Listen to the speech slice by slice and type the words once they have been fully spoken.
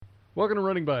Welcome to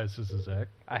Running Bias. This is Zach.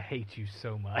 I hate you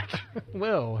so much.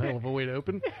 Well, hell of a way to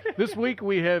open. This week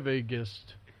we have a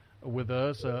guest with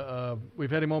us.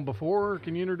 We've had him on before.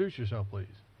 Can you introduce yourself, please?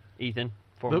 Ethan,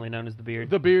 formerly known as The Beard.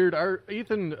 The Beard.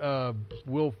 Ethan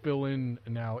will fill in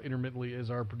now intermittently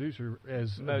as our producer.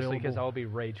 Mostly because I'll be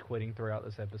rage quitting throughout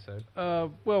this episode.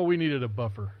 Well, we needed a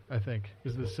buffer, I think,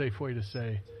 is the safe way to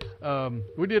say.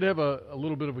 We did have a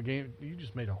little bit of a game. You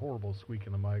just made a horrible squeak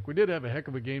in the mic. We did have a heck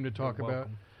of a game to talk about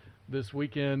this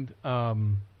weekend.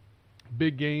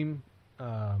 Big game.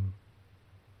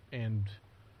 And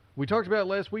we talked about it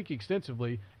last week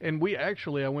extensively. And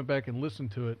I went back and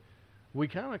listened to it. We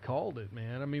kind of called it,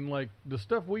 man. I mean, like, the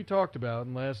stuff we talked about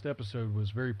in the last episode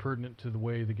was very pertinent to the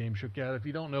way the game shook out. If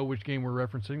you don't know which game we're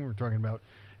referencing, we're talking about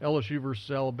LSU versus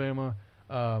Alabama.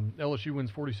 LSU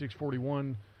wins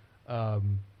 46-41.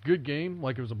 Good game.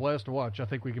 Like, it was a blast to watch. I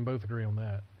think we can both agree on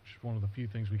that. Which is one of the few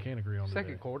things we can agree on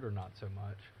Second today. quarter, not so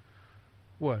much.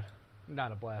 What?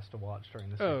 Not a blast to watch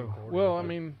during the second quarter. Well, I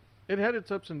mean, it had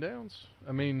its ups and downs.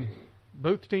 I mean,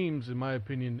 both teams, in my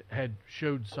opinion, had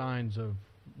showed signs of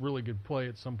really good play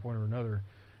at some point or another.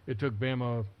 It took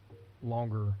Bama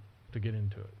longer to get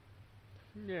into it.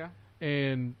 Yeah.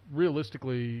 And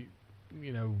realistically,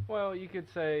 Well, you could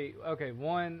say, okay,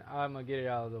 one, I'm going to get it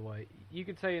out of the way. You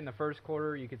could say in the first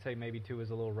quarter, you could say maybe two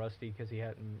was a little rusty because he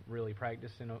hadn't really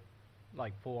practiced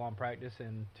full-on practice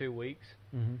in 2 weeks.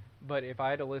 Mm-hmm. But if I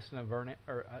had to listen to Vernon,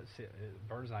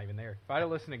 Vernon's not even there. If I had to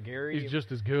listen to Gary, he's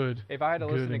just as good. If I had to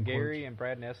listen to Gary and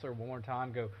Brad Nessler one more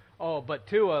time, but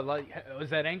Tua, is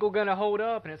that ankle going to hold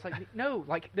up? And it's like, no,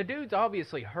 the dude's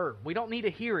obviously hurt. We don't need to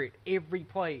hear it every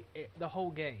play, the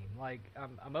whole game.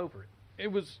 I'm over it. It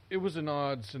was an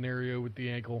odd scenario with the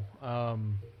ankle.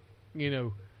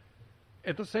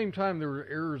 At the same time, there were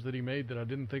errors that he made that I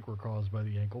didn't think were caused by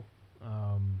the ankle.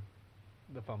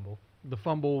 The fumble. The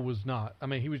fumble was not. I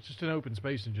mean, he was just in open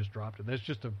space and just dropped it. That's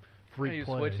just a freak he was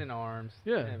play. switching arms.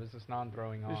 Yeah. And it was just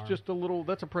non-throwing arm. It's just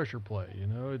that's a pressure play,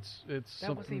 It's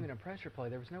that wasn't even a pressure play.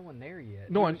 There was no one there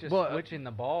yet. No, he was just switching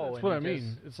the ball. That's what I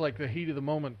mean. It's like the heat of the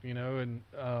moment, and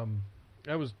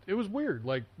it was weird.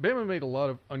 Like, Bama made a lot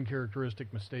of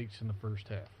uncharacteristic mistakes in the first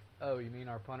half. Oh, you mean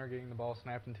our punter getting the ball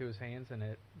snapped into his hands and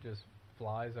it just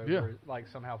flies over,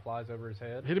 somehow flies over his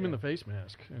head? Hit him in the face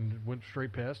mask and went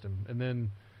straight past him. And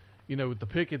then, with the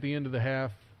pick at the end of the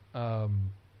half,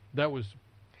 that was...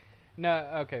 No,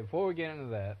 okay, before we get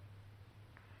into that,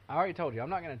 I already told you,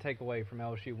 I'm not going to take away from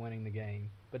LSU winning the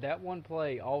game, but that one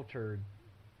play altered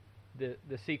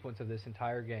the sequence of this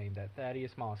entire game, that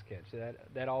Thaddeus Moss catch.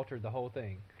 That altered the whole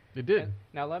thing. It did. And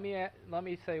now let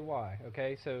me say why,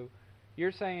 okay? So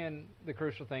you're saying the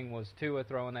crucial thing was Tua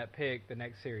throwing that pick the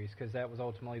next series because that was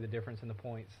ultimately the difference in the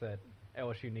points that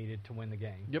LSU needed to win the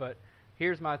game. Yep. But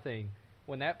here's my thing.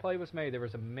 When that play was made, there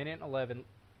was a minute and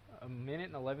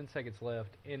 11 seconds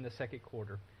left in the second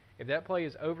quarter. If that play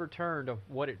is overturned of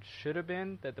what it should have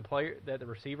been, that the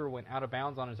receiver went out of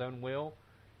bounds on his own will,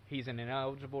 he's an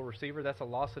ineligible receiver, that's a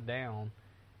loss of down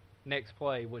next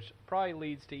play, which probably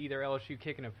leads to either LSU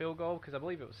kicking a field goal, because I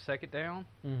believe it was second down.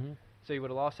 Mm-hmm. So you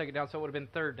would have lost second down, so it would have been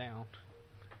third down.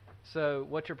 So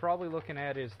what you're probably looking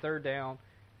at is third down.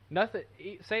 Nothing.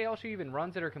 Say LSU even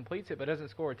runs it or completes it, but doesn't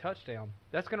score a touchdown.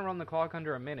 That's going to run the clock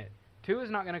under a minute. Tua's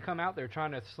not going to come out there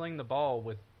trying to sling the ball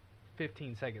with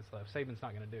 15 seconds left. Saban's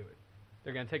not going to do it.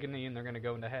 They're going to take a knee and they're going to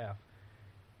go into half.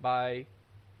 By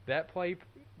that play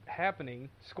happening,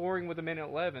 scoring with a minute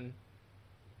 11,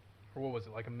 or what was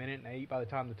it, like a minute and 8 by the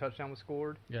time the touchdown was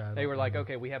scored? Yeah. They were like,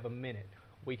 okay, we have a minute.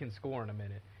 We can score in a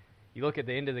minute. You look at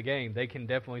the end of the game, they can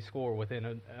definitely score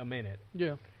within a minute.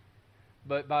 Yeah.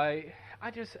 But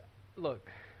look,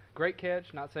 great catch,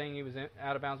 not saying he was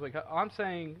out of bounds. I'm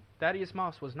saying Thaddeus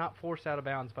Moss was not forced out of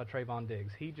bounds by Trayvon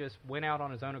Diggs. He just went out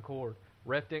on his own accord.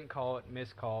 Ref didn't call it,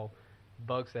 missed call.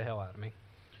 Bugs the hell out of me.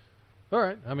 All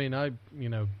right. I mean,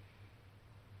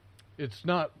 it's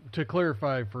not, to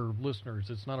clarify for listeners,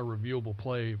 it's not a reviewable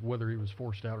play whether he was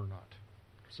forced out or not.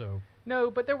 So...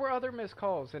 No, but there were other missed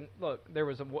calls. And look, there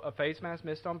was a face mask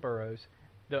missed on Burrows.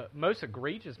 The most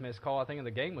egregious missed call, I think, in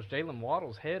the game was Jalen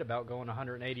Waddle's head about going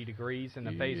 180 degrees and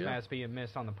the face mask being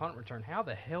missed on the punt return. How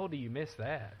the hell do you miss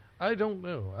that? I don't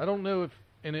know. I don't know if,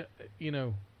 and it,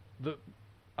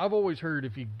 I've always heard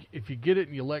if you get it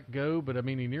and you let go, but I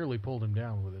mean he nearly pulled him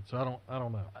down with it, so I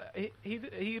don't know.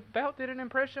 He about did an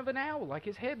impression of an owl, like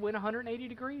his head went 180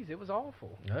 degrees. It was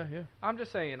awful. Yeah. I'm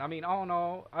just saying. I mean, all in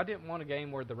all, I didn't want a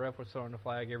game where the ref was throwing the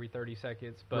flag every 30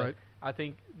 seconds, but right. I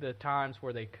think the times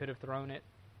where they could have thrown it,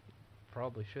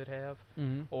 probably should have,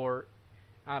 or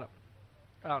I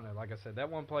don't know. Like I said,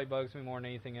 that one play bugs me more than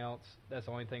anything else. That's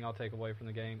the only thing I'll take away from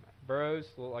the game. Burrows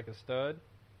looked like a stud.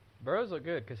 Burrows looked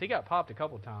good because he got popped a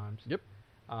couple times. Yep.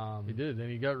 He did,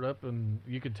 and he got up, and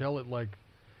you could tell it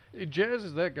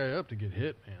jazzes that guy up to get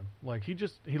hit, man. Like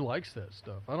he likes that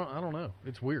stuff. I don't know.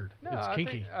 It's weird. No, it's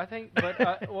kinky. I think,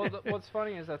 but what's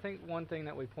funny is I think one thing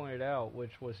that we pointed out,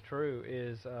 which was true,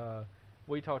 is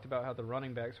we talked about how the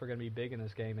running backs were going to be big in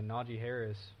this game, and Najee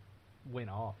Harris went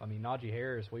off. I mean, Najee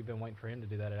Harris, we've been waiting for him to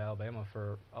do that at Alabama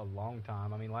for a long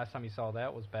time. I mean, last time you saw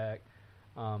that was back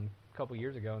a couple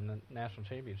years ago in the national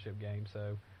championship game.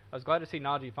 So I was glad to see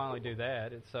Najee finally do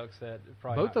that. It sucks that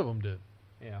both of them did.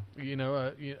 Yeah. You know,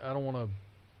 I don't want to,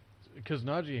 because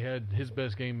Najee had his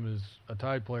best game as a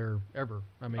Tide player ever.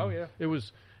 I mean, oh yeah,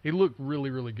 he looked really,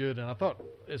 really good, and I thought,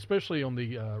 especially on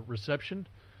the reception,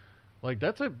 like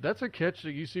that's a catch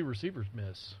that you see receivers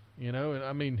miss. You know, and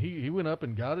I mean, he went up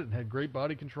and got it and had great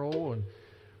body control,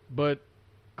 but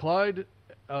Clyde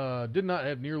did not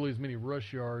have nearly as many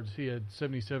rush yards. He had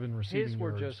 77 receiving yards. His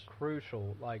were just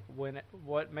crucial. Like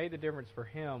what made the difference for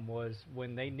him was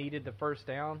when they needed the first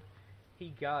down,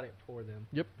 he got it for them.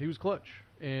 Yep, he was clutch.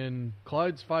 And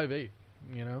Clyde's 5'8",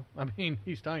 you know. I mean,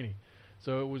 he's tiny.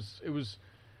 So it was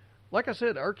like I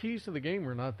said, our keys to the game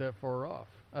were not that far off.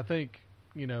 I think,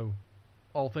 you know,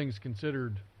 all things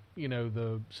considered, you know,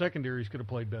 the secondaries could have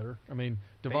played better. I mean,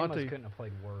 Bama's couldn't have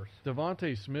played worse.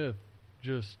 Devontae Smith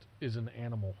just is an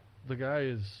animal. The guy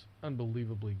is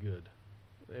unbelievably good.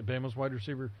 Bama's wide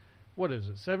receiver, what is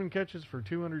it, 7 catches for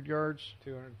 200 yards?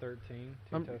 213,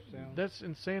 touchdowns. That's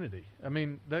insanity. I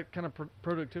mean, that kind of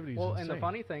productivity is insane. And the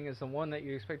funny thing is the one that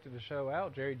you expected to show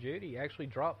out, Jerry Jeudy, actually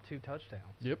dropped 2 touchdowns.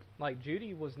 Yep. Like,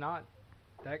 Jeudy was not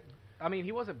that – I mean,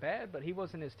 he wasn't bad, but he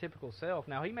wasn't his typical self.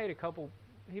 Now, he made a couple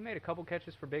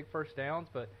catches for big first downs,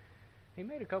 but he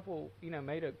made a couple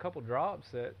drops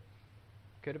that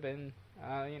could have been –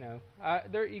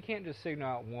 you can't just signal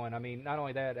out one. I mean, not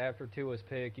only that, after Tua's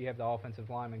pick, you have the offensive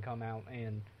lineman come out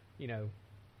and, you know,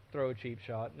 throw a cheap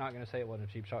shot. Not going to say it wasn't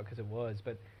a cheap shot because it was,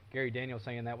 but Gary Daniels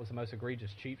saying that was the most egregious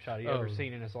cheap shot he'd ever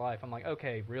seen in his life. I'm like,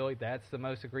 okay, really? That's the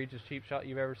most egregious cheap shot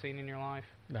you've ever seen in your life?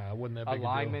 Nah, it wasn't that big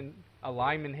a deal. A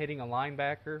lineman hitting a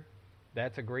linebacker,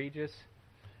 that's egregious?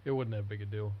 It wasn't that big a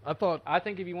deal. I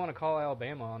think if you want to call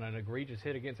Alabama on an egregious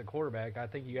hit against a quarterback, I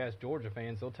think you ask Georgia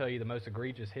fans, they'll tell you the most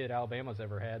egregious hit Alabama's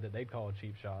ever had that they'd call a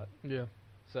cheap shot. Yeah.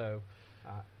 So,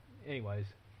 anyways,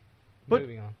 but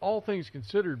moving on. All things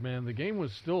considered, man, the game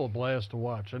was still a blast to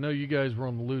watch. I know you guys were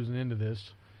on the losing end of this,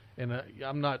 and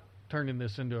I'm not turning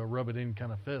this into a rub-it-in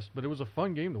kind of fest, but it was a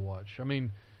fun game to watch. I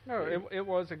mean... No, it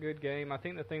was a good game. I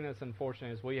think the thing that's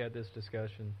unfortunate is we had this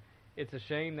discussion. It's a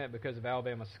shame that because of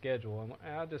Alabama's schedule, and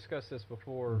I discussed this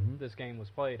before this game was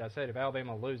played, I said if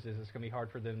Alabama loses, it's going to be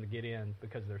hard for them to get in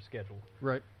because of their schedule.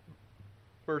 Right.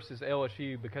 Versus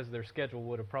LSU, because of their schedule,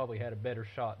 would have probably had a better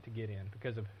shot to get in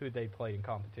because of who they played in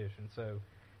competition. So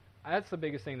that's the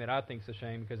biggest thing that I think is a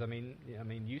shame because, I mean,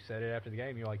 you said it after the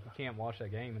game. You're like, you can't watch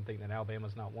that game and think that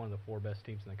Alabama's not one of the 4 best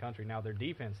teams in the country. Now, their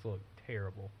defense looked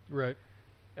terrible. Right.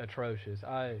 Atrocious.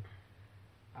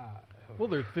 Well,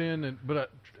 they're thin,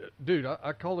 but dude,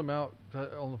 I called him out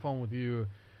on the phone with you.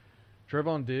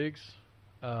 Trevon Diggs.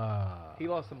 He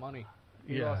lost some money.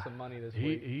 He lost some money this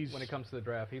week. When it comes to the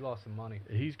draft, he lost some money.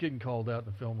 He's getting called out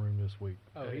in the film room this week.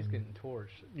 Oh, he's getting torched.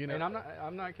 You know, and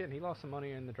I'm not kidding. He lost some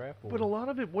money in the draft board. But a lot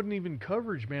of it wasn't even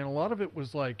coverage, man. A lot of it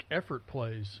was like effort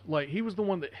plays. Like he was the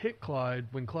one that hit Clyde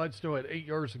when Clyde still had 8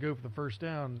 yards to go for the first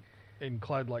down, and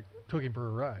Clyde like took him for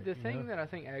a ride. The thing that I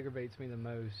think aggravates me the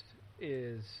most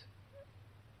is,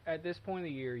 at this point of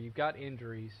the year, you've got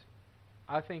injuries.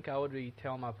 I think I would be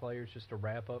telling my players just to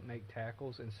wrap up, make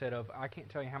tackles, instead of, I can't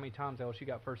tell you how many times LSU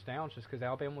got first downs just because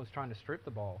Alabama was trying to strip the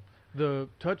ball. The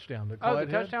touchdown that Clyde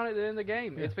the touchdown at the end of the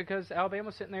game. Yeah. It's because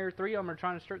Alabama's sitting there, 3 of them are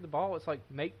trying to strip the ball. It's like,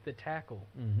 make the tackle.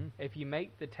 Mm-hmm. If you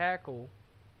make the tackle,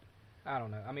 I don't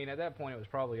know. I mean, at that point, it was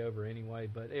probably over anyway,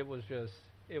 but it was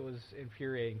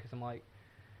infuriating because I'm like,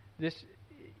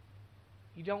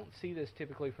 you don't see this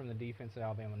typically from the defense at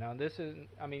Alabama. Now, this is,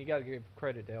 I mean, you got to give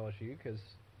credit to LSU because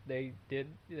they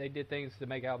did things to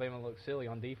make Alabama look silly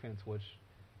on defense, which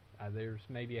there's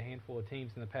maybe a handful of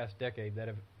teams in the past decade that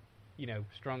have,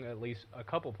 strung at least a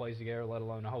couple plays together, let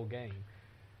alone a whole game.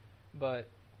 But,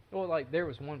 there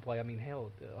was one play. I mean,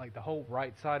 hell, like the whole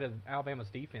right side of Alabama's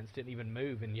defense didn't even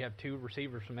move, and you have 2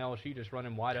 receivers from LSU just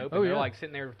running wide open. Oh, They're yeah. like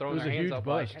sitting there throwing their hands up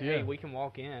bust, like, hey, we can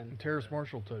walk in. Terrace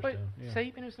Marshall touchdown. But yeah.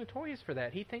 Saban is notorious for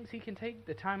that. He thinks he can take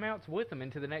the timeouts with him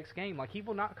into the next game. Like, he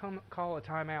will not call a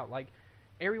timeout. Like,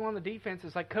 everyone on the defense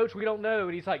is like, Coach, we don't know.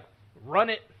 And he's like, run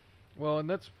it. Well, and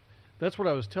that's what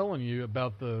I was telling you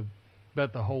about the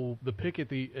pick at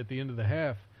the end of the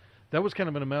half. That was kind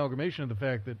of an amalgamation of the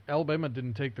fact that Alabama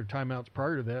didn't take their timeouts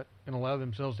prior to that and allow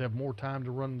themselves to have more time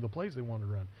to run the plays they wanted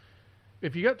to run.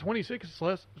 if you got 26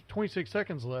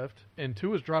 seconds left, and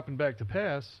Tua's dropping back to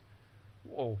pass,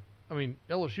 well, I mean,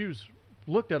 LSU's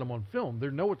looked at them on film. They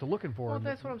know what they're looking for. Well,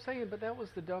 that's what I'm saying, but that was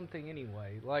the dumb thing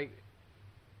anyway. Like,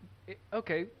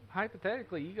 okay,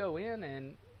 hypothetically, you go in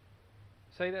and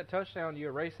say that touchdown, you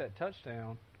erase that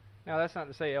touchdown. Now, that's not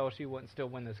to say LSU wouldn't still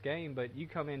win this game, but you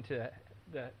come in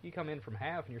from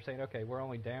half and you're saying, okay, we're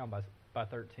only down by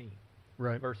 13,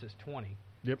 right, versus 20.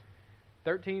 Yep.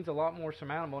 13's a lot more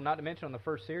surmountable. Not to mention on the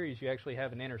first series, you actually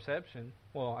have an interception.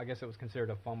 Well, I guess it was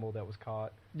considered a fumble that was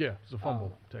caught. Yeah, it's a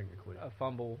fumble technically. A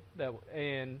fumble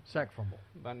sack fumble.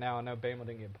 But now I know Bama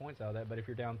didn't get points out of that. But if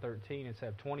you're down 13 instead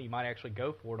of 20, you might actually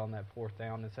go for it on that fourth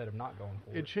down instead of not going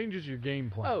for it. It changes your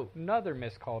game plan. Oh, another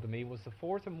missed call to me was the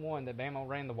 4th and 1 that Bama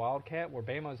ran the Wildcat, where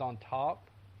Bama's on top.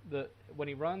 When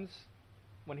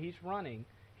he's running,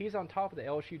 he's on top of the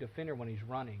LSU defender when he's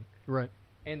running. Right.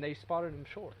 And they spotted him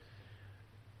short.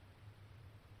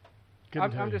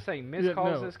 I'm just saying, missed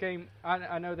calls this game.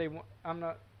 I know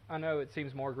I know it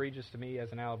seems more egregious to me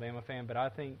as an Alabama fan, but I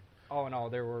think all in all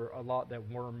there were a lot that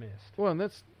were missed. Well, and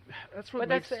that's what. But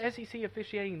that's the SEC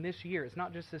officiating this year. It's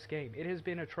not just this game. It has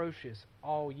been atrocious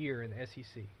all year in the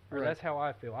SEC. Or right. That's how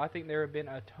I feel. I think there have been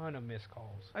a ton of missed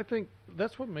calls. I think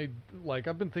that's what made, like,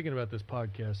 I've been thinking about this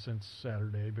podcast since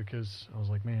Saturday because I was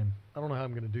like, man, I don't know how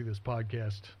I'm going to do this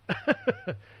podcast,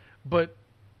 but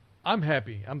I'm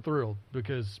happy. I'm thrilled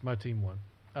because my team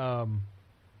won.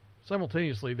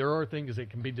 Simultaneously, there are things that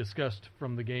can be discussed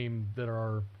from the game that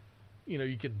are,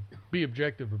 you can be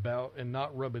objective about and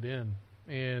not rub it in.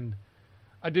 And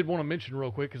I did want to mention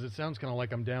real quick because it sounds kind of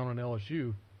like I'm down on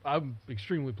LSU. I'm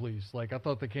extremely pleased. Like, I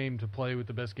thought they came to play with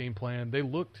the best game plan. They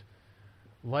looked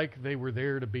like they were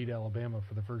there to beat Alabama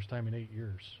for the first time in 8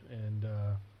 years. And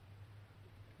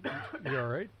you all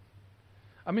right?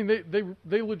 I mean,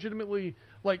 they legitimately,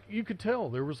 like, you could tell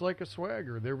there was like a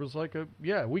swagger. There was like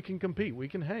we can compete, we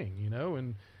can hang,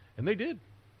 and they did.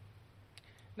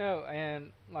 No,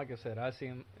 and like I said, I see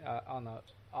him on the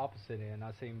opposite end.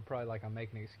 I see him probably like I'm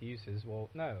making excuses. Well,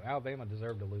 no, Alabama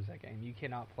deserved to lose that game. You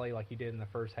cannot play like you did in the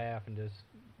first half and just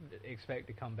expect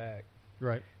to come back.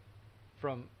 Right.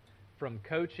 From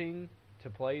coaching to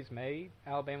plays made,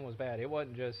 Alabama was bad. It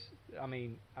wasn't just,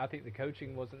 I think the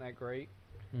coaching wasn't that great.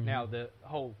 Mm-hmm. Now, the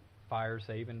whole fire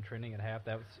Saban trending at half,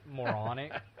 that was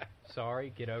moronic.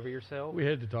 Sorry, get over yourself. We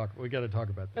got to talk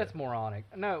about that. That's moronic.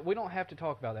 No, we don't have to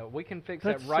talk about that. We can fix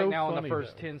That's that right so now in funny, the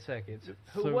first though. 10 seconds.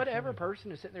 Funny.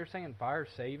 Person is sitting there saying fire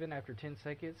Saban after 10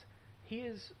 seconds, he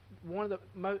is one of the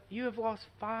most. You have lost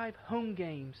 5 home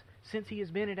games since he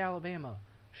has been at Alabama.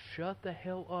 Shut the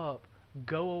hell up.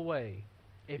 Go away.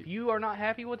 If you are not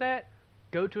happy with that,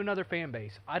 go to another fan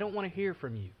base. I don't want to hear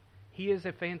from you. He is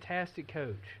a fantastic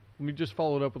coach. Let me just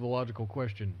follow it up with a logical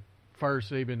question. Fire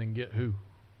Saban and get who?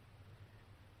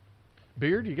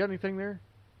 Beard, you got anything there?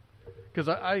 Because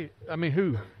I mean,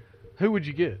 who would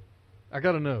you get? I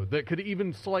got to know that could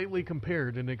even slightly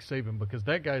compare to Nick Saban because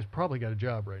that guy's probably got a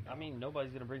job right now. I mean,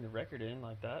 nobody's going to bring the record in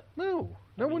like that. No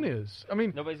one is. I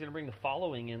mean, nobody's going to bring the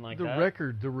following in like that. that. The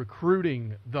record, the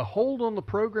recruiting, the hold on the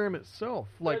program itself.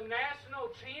 Like the national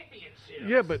championship.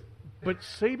 Yeah, but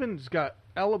Saban's got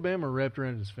Alabama wrapped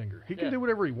around his finger. He can do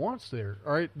whatever he wants there.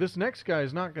 All right, this next guy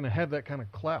is not going to have that kind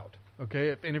of clout.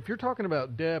 Okay, and if you're talking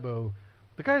about Dabo,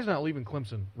 the guy's not leaving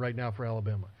Clemson right now for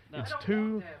Alabama. No.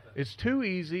 It's too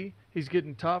easy. He's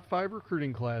getting top 5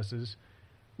 recruiting classes.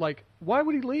 Like, why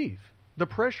would he leave? The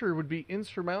pressure would be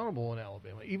insurmountable in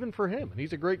Alabama, even for him. And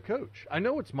he's a great coach. I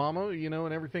know it's Mama,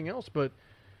 and everything else, but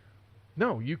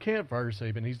no, you can't fire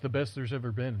Saban. He's the best there's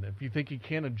ever been. And if you think he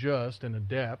can't adjust and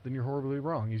adapt, then you're horribly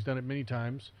wrong. He's done it many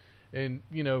times. And,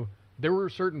 there were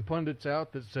certain pundits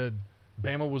out that said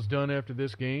Bama was done after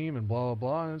this game and blah, blah,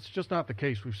 blah. And it's just not the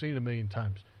case. We've seen it a million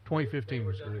times. 2015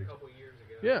 was great. A couple years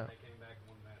ago. Yeah. They came back and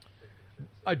won the national championship.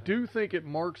 I do think it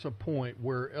marks a point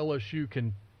where LSU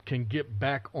can get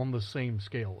back on the same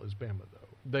scale as Bama, though.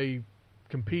 They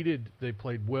competed. They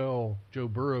played well. Joe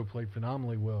Burrow played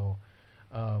phenomenally well.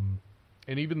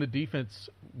 And even the defense,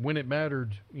 when it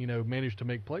mattered, managed to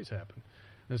make plays happen.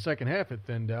 In the second half, it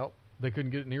thinned out. They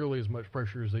couldn't get nearly as much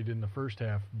pressure as they did in the first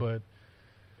half. But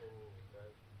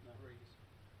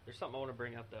there's something I want to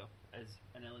bring up, though. As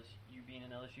you being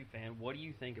an LSU fan, what do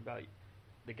you think about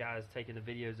the guys taking the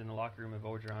videos in the locker room of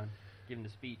Orgeron giving the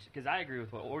speech? Because I agree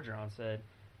with what Orgeron said.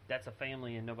 That's a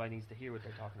family, and nobody needs to hear what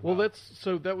they're talking well,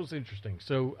 about. that was interesting.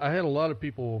 So I had a lot of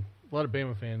people, a lot of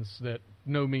Bama fans that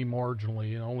know me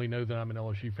marginally and only know that I'm an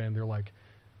LSU fan. They're like,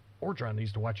 Orgeron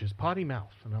needs to watch his potty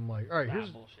mouth. And I'm like, all right,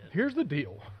 here's the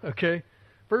deal, okay?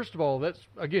 First of all, that's,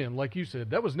 again, like you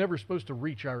said, that was never supposed to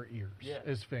reach our ears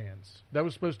as fans. That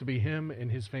was supposed to be him and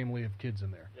his family of kids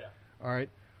in there. Yeah. All right.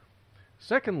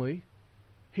 Secondly,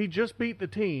 he just beat the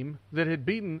team that had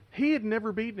beaten. He had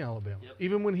never beaten Alabama, Yep.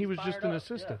 even when he He's was just fired an up,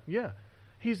 assistant. Yeah,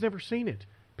 he's never seen it.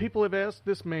 People have asked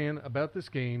this man about this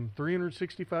game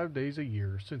 365 days a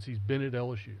year since he's been at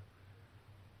LSU.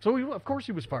 So, of course,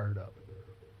 he was fired up.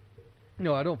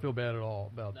 No, I don't feel bad at all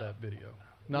about that video.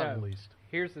 Not in the No. least.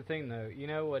 Here's the thing, though. You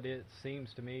know what it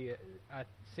seems to me? I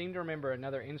seem to remember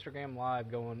another Instagram Live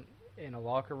going in a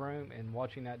locker room and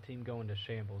watching that team go into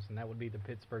shambles, and that would be the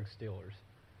Pittsburgh Steelers.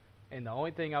 And the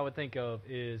only thing I would think of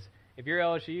is, if you're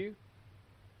LSU,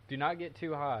 do not get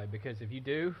too high, because if you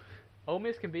do, Ole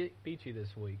Miss can beat you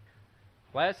this week.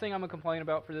 Last thing I'm going to complain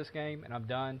about for this game, and I'm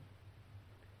done.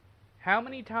 How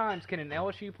many times can an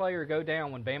LSU player go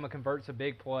down when Bama converts a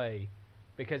big play?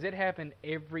 Because it happened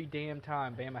every damn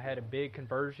time Bama had a big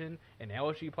conversion, and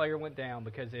LSU player went down.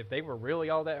 Because if they were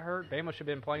really all that hurt, Bama should have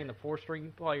been playing the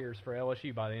 4-string players for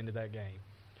LSU by the end of that game.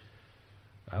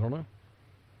 I don't know.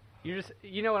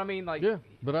 You know what I mean? Like, Yeah,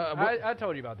 but I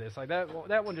told you about this. Like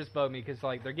that one just bugged me because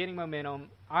like they're getting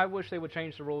momentum. I wish they would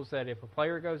change the rules that if a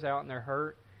player goes out and they're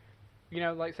hurt, you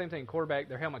know, like same thing, quarterback,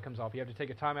 their helmet comes off. You have to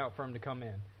take a timeout for them to come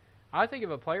in. I think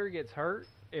if a player gets hurt,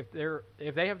 if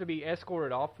they have to be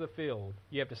escorted off the field,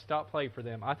 you have to stop play for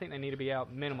them. I think they need to be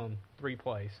out minimum 3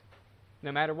 plays,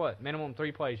 no matter what. Minimum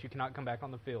 3 plays. You cannot come back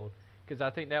on the field because I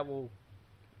think that will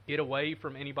get away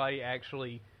from anybody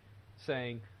actually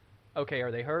saying, okay,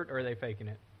 are they hurt or are they faking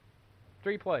it?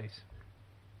 3 plays.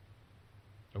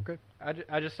 okay. I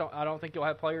don't think you'll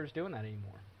have players doing that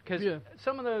anymore. Because Yeah.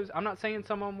 some of those, I'm not saying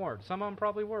some of them weren't. Some of them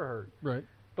probably were hurt. Right.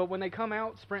 But when they come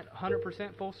out, sprint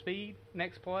 100% full speed,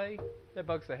 next play, that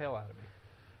bugs the hell out of me.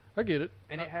 I get it.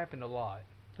 And it happened a lot.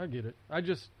 I get it.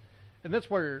 And that's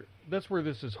where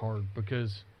this is hard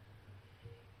because,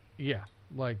 yeah,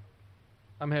 like,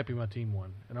 I'm happy my team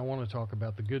won, and I want to talk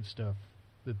about the good stuff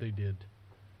that they did.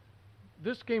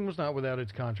 This game was not without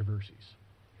its controversies.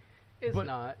 It's But-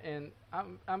 not, and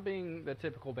I'm being the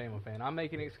typical Bama fan. I'm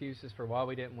making excuses for why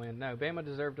we didn't win. No, Bama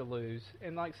deserved to lose,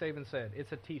 and like Saban said,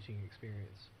 it's a teaching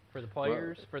experience for the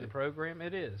players, for the program.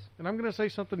 It is. And I'm going to say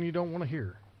something you don't want to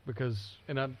hear because,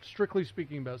 and I'm strictly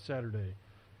speaking about Saturday,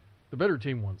 the better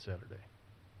team won Saturday.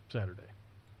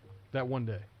 That one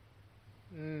day.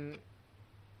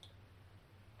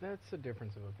 That's a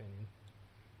difference of opinion.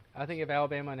 I think if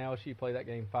Alabama and LSU play that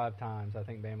game 5 times, I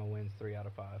think Bama wins 3 out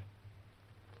of 5.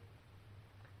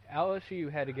 LSU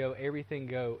had to go everything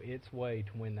go its way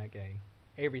to win that game.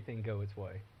 Everything go its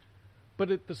way.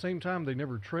 But at the same time, they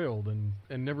never trailed and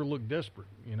never looked desperate.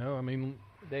 You know, I mean,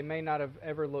 They may not have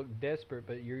ever looked desperate,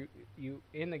 but you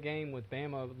in the game with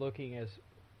Bama looking as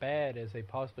bad as they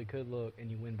possibly could look, and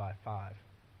you win by 5.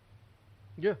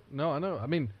 yeah, no, I know. I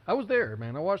mean, I was there,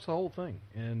 man. I watched the whole thing,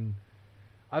 and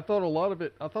I thought a lot of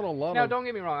it. Now, don't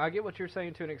get me wrong. I get what you're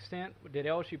saying to an extent. Did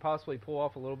LSU possibly pull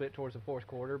off a little bit towards the fourth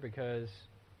quarter because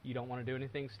you don't want to do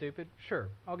anything stupid? Sure,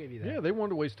 I'll give you that. Yeah, they wanted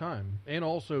to waste time and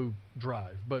also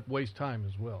drive, but waste time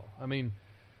as well. I mean,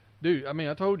 dude,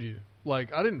 I told you,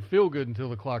 like, I didn't feel good until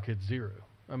the clock hit 0.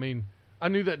 I mean, I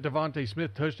knew that Devontae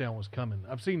Smith touchdown was coming.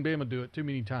 I've seen Bama do it too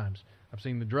many times. I've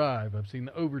seen the drive. I've seen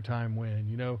the overtime win,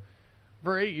 you know,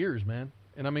 for 8 years, man.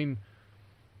 And, I mean,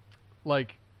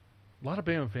 like, a lot of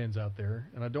Bama fans out there,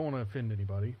 and I don't want to offend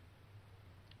anybody,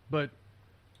 but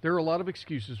there are a lot of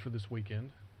excuses for this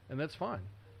weekend, and that's fine.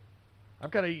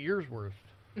 I've got 8 years worth.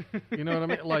 You know what I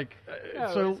mean? Like,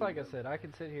 No, so it's like I said, I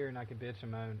could sit here and I could bitch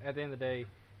and moan. At the end of the day,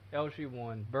 LSU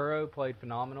won. Burrow played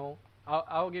phenomenal.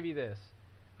 I'll give you this.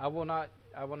 I will not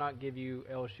give you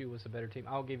LSU was a better team.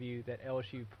 I'll give you that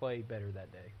LSU played better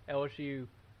that day. LSU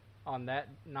on that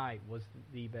night was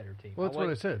the better team. well, that's what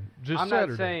I said. Just I'm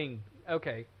Saturday. not saying,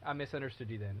 okay, I misunderstood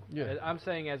you then. Yeah. I'm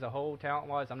saying as a whole,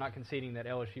 talent-wise, I'm not conceding that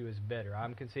LSU is better.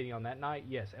 I'm conceding on that night,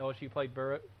 yes, LSU played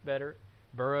better.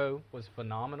 Burrow was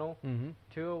phenomenal. Mm-hmm.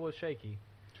 Tua was shaky.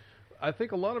 I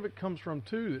think a lot of it comes from,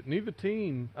 too, that neither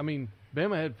team, I mean,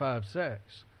 Bama had 5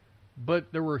 sacks,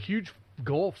 but there were huge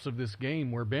gulfs of this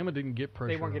game where Bama didn't get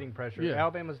pressure. They weren't getting pressure. Yeah.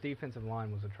 Alabama's defensive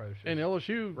line was atrocious. And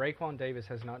LSU, Raekwon Davis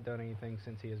has not done anything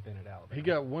since he has been at Alabama. he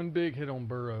got one big hit on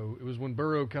Burrow. It was when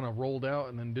Burrow kind of rolled out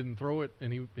and then didn't throw it,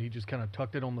 and he just kind of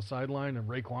tucked it on the sideline, and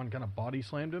Raekwon kind of body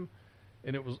slammed him.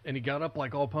 And he got up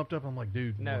like all pumped up. I'm like,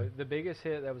 dude. No, what? the biggest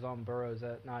hit that was on Burrows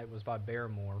that night was by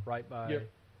Barrymore, right by Yep.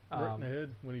 Right in the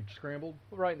head when he scrambled.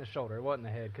 right in the shoulder. It wasn't the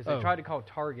head because they Oh. tried to call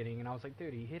targeting, and I was like,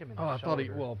 dude, he hit him in the Oh, I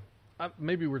shoulder. thought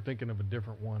maybe we're thinking of a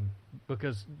different one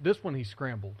because this one he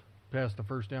scrambled past the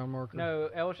first down marker. No,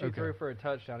 LSU Okay. threw for a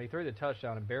touchdown. He threw the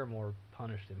touchdown, and Barrymore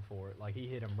punished him for it. Like, he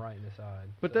hit him right in the side.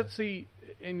 But So- that's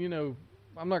and you know,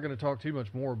 I'm not going to talk too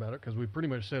much more about it because we pretty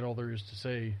much said all there is to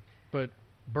say. But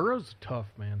Burrow's tough,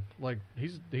 man. Like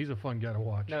he's a fun guy to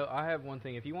watch. No, I have one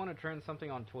thing. If you want to trend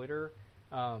something on Twitter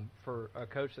for a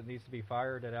coach that needs to be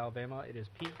fired at Alabama, it is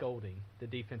Pete Golding, the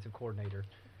defensive coordinator.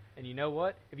 And you know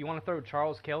what? If you want to throw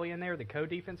Charles Kelly in there, the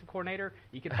co-defensive coordinator,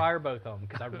 you can fire both of them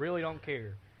because I really don't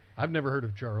care. I've never heard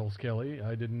of Charles Kelly.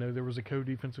 I didn't know there was a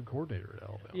co-defensive coordinator at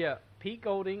Alabama. Yeah, Pete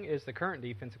Golding is the current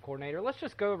defensive coordinator. Let's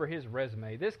just go over his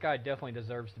resume. This guy definitely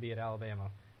deserves to be at Alabama.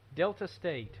 Delta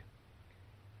State,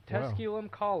 Wow. Tusculum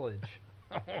College,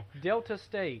 Delta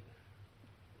State,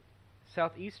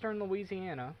 Southeastern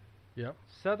Louisiana, Yep.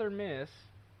 Southern Miss,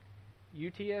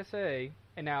 UTSA,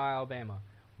 and now Alabama.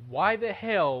 Why the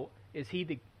hell is he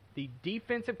the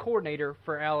defensive coordinator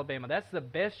for Alabama? That's the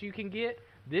best you can get.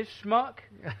 This schmuck,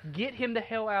 get him the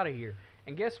hell out of here.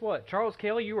 And guess what? Charles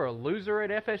Kelly, you are a loser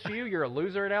at FSU. You're a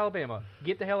loser at Alabama.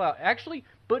 Get the hell out. Actually,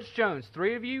 Butch Jones,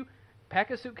 3 of you,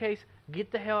 pack a suitcase,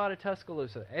 get the hell out of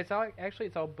Tuscaloosa. It's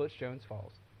all Butch Jones'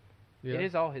 fault. Yeah. It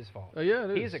is all his fault. Yeah,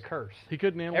 it He is. is a curse. He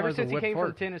couldn't analyze Ever a since he wet came fart.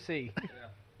 from Tennessee,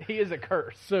 he is a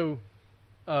curse. So,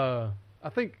 I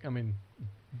mean,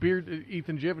 Beard,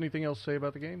 Ethan, do you have anything else to say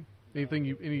about the game?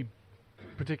 Any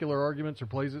particular arguments or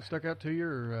plays that stuck out to you?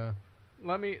 Or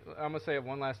I'm gonna say it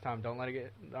one last time. Don't let it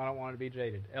get. I don't want it to be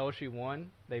jaded. LSU won.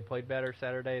 They played better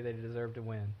Saturday. They deserve to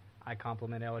win. I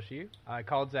compliment LSU. I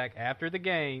called Zach after the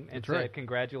game and That's said, right.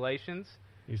 "Congratulations."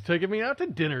 he's taking me out to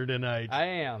dinner tonight. I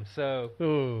am. So,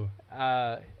 Oh,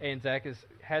 and Zach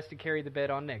has to carry the bet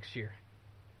on next year.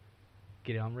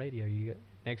 Get it on radio. You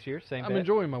next year, same. I'm bet.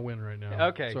 enjoying my win right now.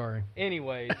 Okay. Sorry.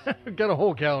 Anyways, Got a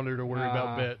whole calendar to worry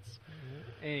about bets.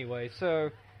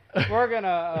 so we're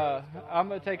gonna. I'm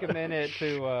gonna take a minute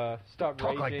to stop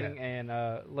Talk like raging that.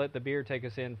 and let the beer take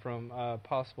us in from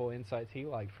possible insights he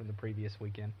liked from the previous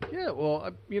weekend. Yeah, well,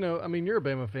 you're a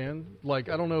Bama fan. Like,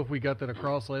 I don't know if we got that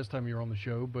across last time you were on the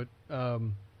show, but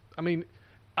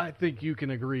I think you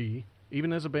can agree,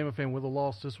 even as a Bama fan with a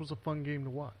loss, this was a fun game to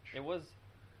watch. It was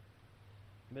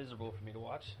miserable for me to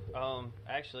watch,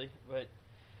 actually, but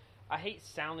I hate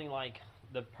sounding like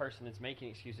the person that's making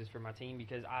excuses for my team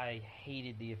because I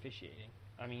hated the officiating.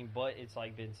 I mean, but it's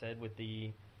like been said with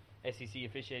the SEC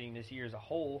officiating this year as a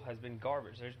whole has been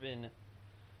garbage. There's been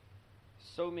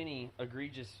so many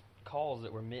egregious calls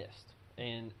that were missed,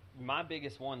 and my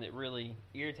biggest one that really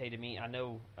irritated me,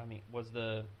 was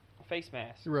the face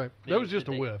mask. Right. That That was just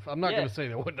a they- whiff. I'm not Yeah. going to say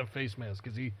that wasn't a face mask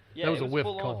because Yeah, that was it a whiff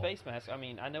full call. on face mask. I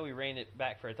mean, I know he ran it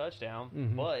back for a touchdown,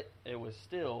 Mhm. but it was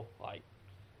still like,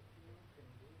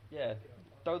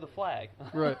 throw the flag.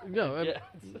 Right. No, Yeah.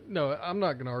 no, I'm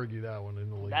not going to argue that one in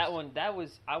the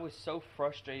least. I was so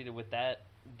frustrated with that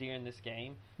during this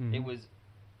game. Mhm. It was,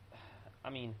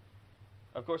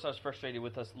 of course I was frustrated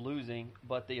with us losing,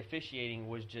 but the officiating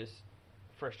was just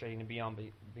frustrating beyond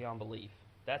belief.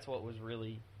 That's what was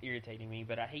really irritating me,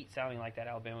 but I hate sounding like that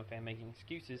Alabama fan making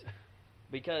excuses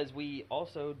because we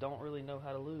also don't really know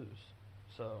how to lose.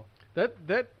 So, That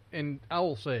and I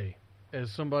will say,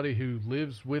 as somebody who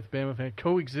lives with Bama fan,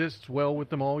 coexists well with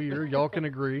them all year, y'all can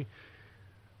agree,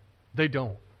 they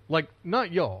don't. Like,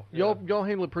 not y'all. Yeah. Y'all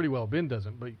handle it pretty well. Ben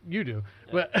doesn't, but you do.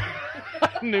 But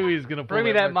I knew he was going to Bring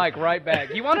me that mic right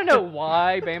back. You want to know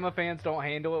why Bama fans don't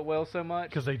handle it well so much?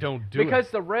 because they don't do Because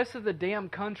it. the rest of the damn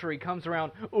country comes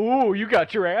around, ooh, you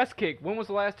got your ass kicked. When was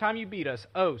the last time you beat us?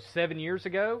 Oh, 7 years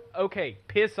ago? Okay,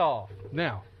 piss off.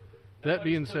 Now, that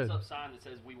being puts said, up sign that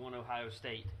says we want Ohio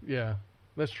State. yeah,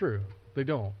 that's true. They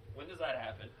don't. When does that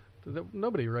happen?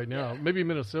 Nobody right now. Yeah. Maybe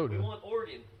Minnesota. We want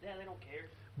Oregon. Yeah, they don't care.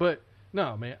 But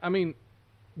no, man. I mean,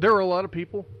 there are a lot of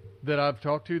people that I've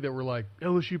talked to that were like,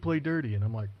 LSU played dirty, and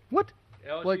I'm like, what?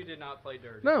 LSU Like- did not play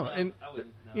dirty. No, Well, and I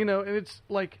wouldn't know. and it's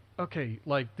like, okay,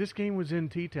 like this game was in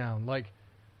T-Town. Like,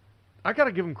 I got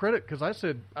to give them credit because I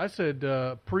said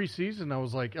preseason, I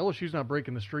was like, LSU's not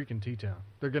breaking the streak in T-Town.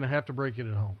 They're going to have to break it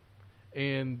at home.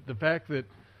 And the fact that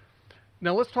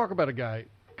now let's talk about a guy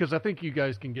because I think you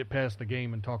guys can get past the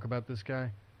game and talk about this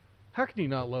guy. How can you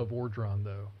not love Orgeron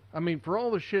though? I mean, for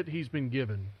all the shit he's been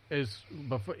given,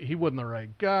 he wasn't the right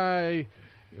guy.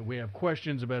 We have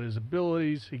questions about his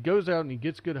abilities. He goes out and he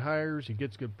gets good hires, he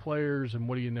gets good players, and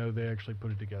what do you know? They actually put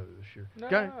it together this year. No,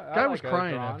 guy I was like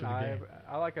crying Orgeron. after the game.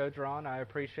 I like Orgeron. I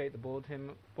appreciate the bulletin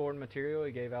board material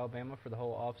he gave Alabama for the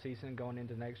whole offseason going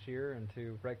into next year and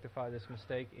to rectify this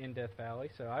mistake in Death Valley.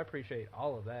 So I appreciate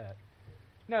all of that.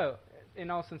 No, in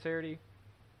all sincerity,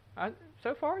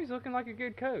 so far he's looking like a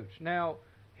good coach. Now,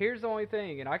 here's the only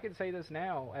thing, and I can say this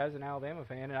now as an Alabama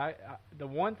fan, and the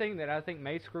one thing that I think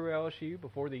may screw LSU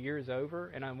before the year is over,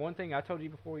 and one thing I told you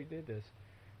before we did this,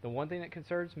 the one thing that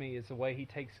concerns me is the way he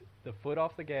takes the foot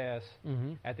off the gas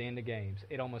Mm-hmm. at the end of games.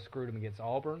 It almost screwed him against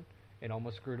Auburn. and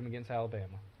almost screwed him against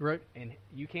Alabama. Right. And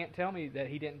you can't tell me that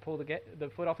he didn't pull the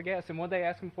foot off the gas. And when they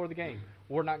asked him before the game,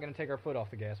 we're not going to take our foot off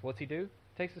the gas. What's he do?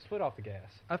 Takes his foot off the gas.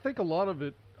 I think a lot of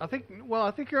it. I think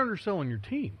you're underselling your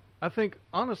team. I think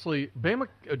honestly, Bama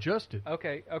adjusted.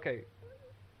 Okay.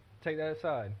 Take that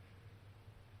aside.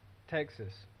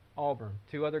 Texas, Auburn,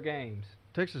 2 other games.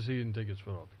 Texas, he didn't take his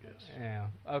foot off the gas. Yeah.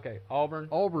 Okay. Auburn.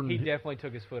 He definitely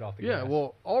took his foot off the gas. Yeah.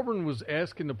 Well, Auburn was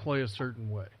asking to play a certain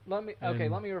way. Let me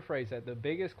rephrase that. The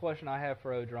biggest question I have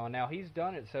for Odron, now he's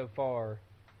done it so far,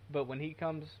 but when he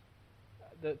comes,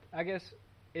 I guess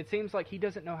it seems like he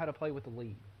doesn't know how to play with the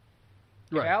lead.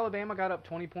 Right. If Alabama got up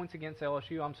 20 points against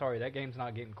LSU, I'm sorry, that game's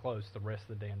not getting close the rest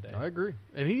of the damn day. I agree.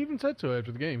 And he even said so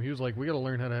after the game. He was like, we got to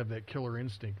learn how to have that killer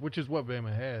instinct, which is what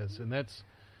Bama has. And that's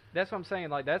what I'm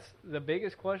saying. Like, that's the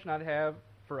biggest question I'd have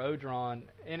for Odron.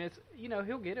 And it's,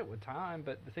 he'll get it with time.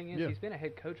 But the thing is, he's been a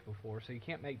head coach before, so you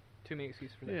can't make too many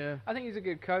excuses for that. Yeah. I think he's a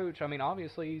good coach. I mean,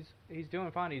 obviously, he's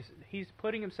doing fine. He's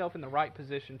putting himself in the right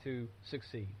position to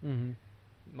succeed. Mm-hmm.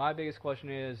 My biggest question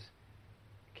is,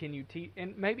 can you teach?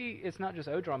 And maybe it's not just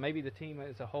Odron. Maybe the team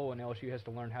as a whole in LSU has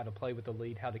to learn how to play with the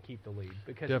lead, how to keep the lead,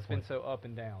 because it's been so up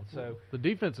and down. So the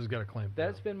defense has got to clamp down.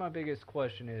 That's been my biggest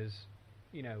question is,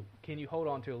 can you hold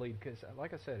on to a lead? Because,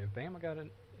 like I said, if Bama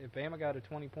got a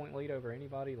 20-point lead over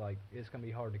anybody, like, it's going to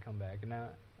be hard to come back. And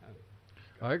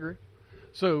I agree.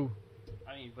 So,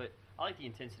 but I like the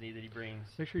intensity that he brings.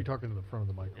 Make sure you're talking to the front of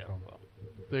the microphone. Yeah, well,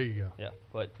 there you go. Yeah,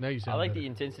 but now you sound I like better. the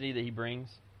intensity that he brings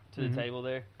to the table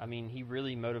there. I mean, he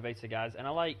really motivates the guys, and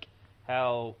I like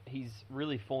how he's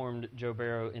really formed Joe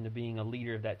Burrow into being a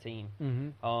leader of that team.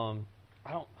 Mm-hmm.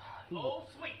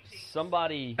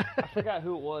 Somebody, I forgot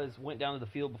who it was, went down to the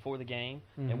field before the game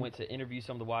and went to interview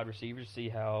some of the wide receivers, see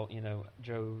how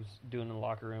Joe's doing in the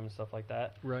locker room and stuff like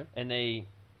that. Right. And they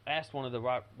asked one of the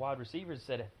wide receivers,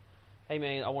 said, "Hey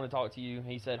man, I want to talk to you."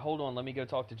 He said, "Hold on, let me go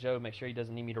talk to Joe, make sure he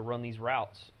doesn't need me to run these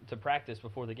routes to practice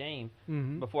before the game,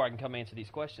 before I can come answer these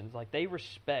questions." Like, they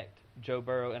respect Joe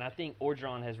Burrow, and I think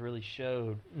Orgeron has really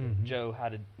showed Joe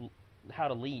how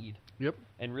to lead. Yep.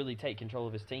 And really take control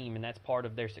of his team, and that's part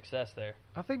of their success there.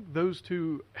 I think those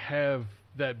two have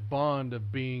that bond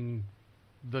of being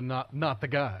the not the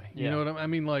guy. You know what I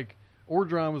mean? Like,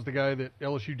 Orgeron was the guy that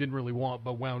LSU didn't really want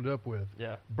but wound up with.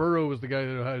 Yeah. Burrow was the guy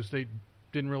that Ohio State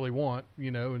didn't really want,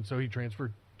 and so he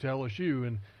transferred to LSU.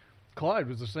 And Clyde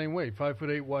was the same way,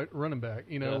 5'8" white running back.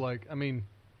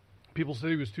 People said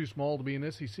he was too small to be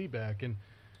an SEC back, and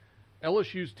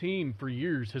LSU's team for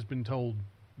years has been told,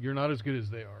 you're not as good as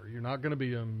they are. You're not going to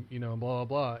beat them, blah, blah,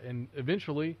 blah. And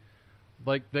eventually,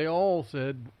 like they all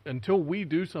said, until we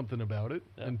do something about it,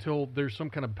 until there's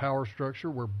some kind of power structure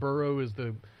where Burrow is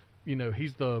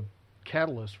he's the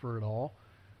catalyst for it all,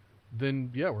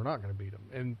 then, we're not going to beat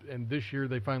them. And this year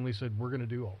they finally said, we're going to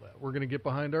do all that. We're going to get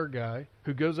behind our guy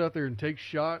who goes out there and takes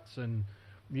shots and,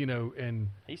 and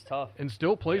he's tough. And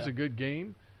still plays a good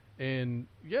game. And,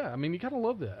 you got to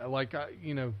love that. Like, I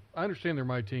understand they're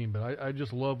my team, but I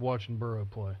just love watching Burrow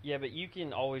play. Yeah, but you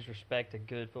can always respect a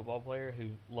good football player who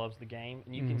loves the game.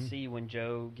 And you can see when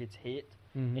Joe gets hit,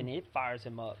 and it fires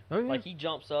him up. Oh, yeah. Like, he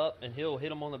jumps up, and he'll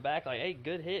hit him on the back like, hey,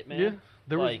 good hit, man. Yeah,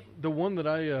 there was the one that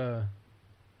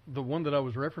I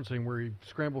was referencing where he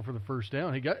scrambled for the first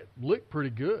down. He got licked pretty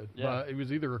good. Yeah. It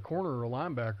was either a corner or a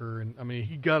linebacker. And,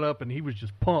 he got up, and he was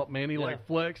just pumped, man. He,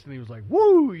 flexed, and he was like,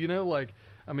 woo,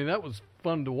 that was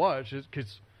fun to watch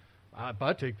because if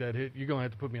I take that hit, you're going to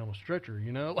have to put me on a stretcher,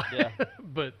 Yeah.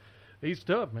 But he's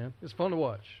tough, man. It's fun to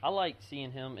watch. I like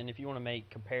seeing him, and if you want to make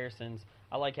comparisons,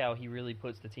 I like how he really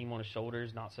puts the team on his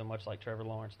shoulders, not so much like Trevor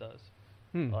Lawrence does.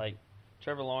 Like,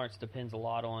 Trevor Lawrence depends a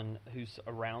lot on who's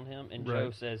around him, and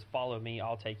Joe says, follow me,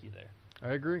 I'll take you there.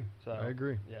 I agree. So, I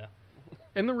agree. Yeah.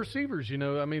 And the receivers,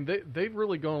 they've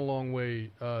really gone a long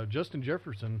way. Justin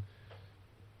Jefferson,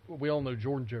 we all know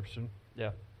Jordan Jefferson.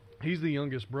 Yeah. He's the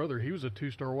youngest brother. He was a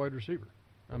 2-star wide receiver.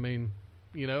 And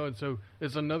so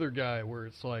it's another guy where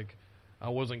it's like, I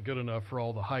wasn't good enough for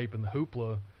all the hype and the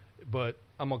hoopla, but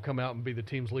I'm going to come out and be the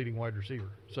team's leading wide receiver.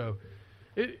 So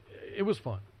it was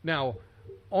fun. Now,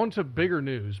 on to bigger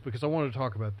news, because I wanted to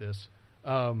talk about this.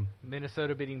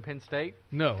 Minnesota beating Penn State?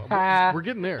 No, we're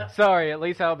getting there. Sorry, at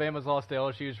least Alabama's lost to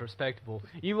LSU is respectable.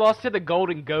 You lost to the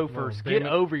Golden Gophers. Get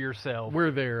over yourself.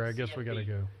 We're there. I guess we got to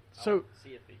go. So,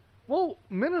 well,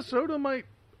 Minnesota might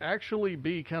actually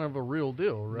be kind of a real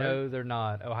deal, right? No, they're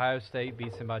not. Ohio State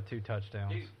beats them by 2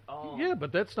 touchdowns. Dude, yeah,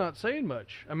 but that's not saying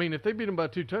much. If they beat them by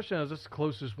 2 touchdowns, that's the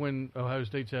closest win Ohio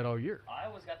State's had all year.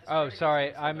 Iowa's got the Oh,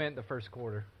 sorry. I meant the first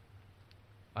quarter.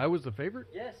 I was the favorite?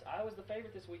 Yes, I was the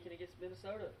favorite this weekend against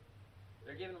Minnesota.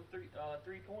 They're giving them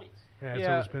 3 points. Yeah, Yeah.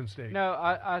 so is Penn State. No,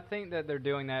 I think that they're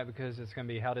doing that because it's going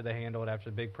to be how do they handle it after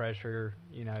the big pressure.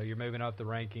 You know, you're moving up the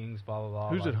rankings, blah, blah, blah.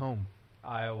 Who's like at home?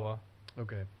 Iowa.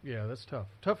 Okay, yeah, that's tough.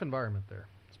 Tough environment there,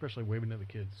 especially waving to the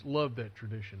kids. Love that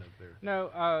tradition up there.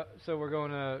 No, so we're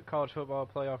going to college football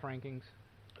playoff rankings.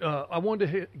 I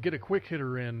wanted to get a quick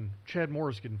hitter in. Chad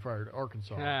Morris getting fired at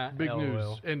Arkansas. Big LOL.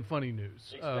 news and funny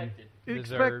news. Expected.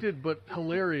 Expected, but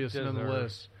hilarious Deserved.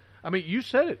 nonetheless. I mean, you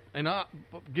said it, and I'm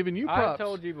giving you props. I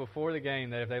told you before the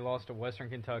game that if they lost to Western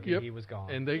Kentucky, Yep. he was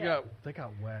gone. And they Yeah.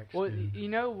 got waxed. well, dude. you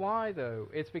know why though?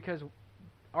 It's because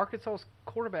Arkansas's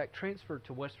quarterback transferred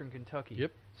to Western Kentucky.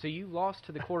 Yep. So you lost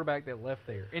to the quarterback that left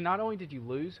there, and not only did you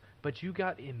lose, but you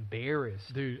got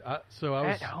embarrassed Dude, I was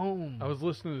at home. I was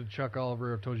listening to Chuck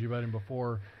Oliver. I've told you about him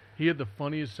before. He had the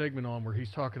funniest segment on where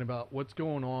he's talking about what's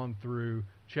going on through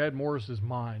Chad Morris's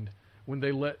mind when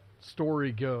they let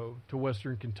Story go to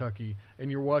Western Kentucky, and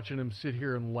you're watching him sit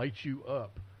here and light you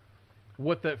up.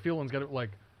 What that feeling's got to like.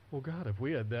 Well, God, if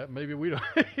we had that, maybe we don't.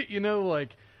 You know,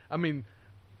 like I mean,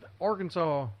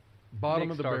 Arkansas, bottom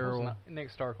Nick of the Starkel's barrel. Nick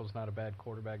Starkel's not a bad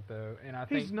quarterback though, and I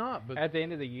think He's not, but at the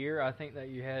end of the year, I think that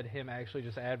you had him actually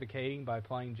just advocating by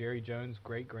playing Jerry Jones'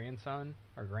 great grandson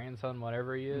or grandson,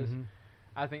 whatever he is. Mhm.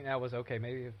 I think that was okay.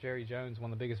 Maybe if Jerry Jones,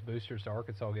 one of the biggest boosters to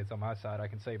Arkansas, gets on my side, I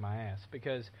can save my ass.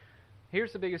 Because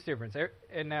here's the biggest difference.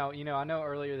 And now, you know, I know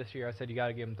earlier this year I said you got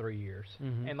to give him 3 years.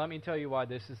 Mhm. And let me tell you why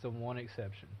this is the one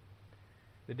exception.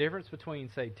 The difference between,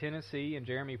 say, Tennessee and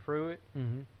Jeremy Pruitt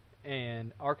Mhm.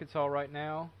 and Arkansas right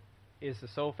now is the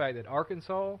sole fact that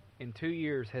Arkansas in 2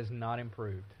 years has not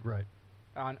improved. Right.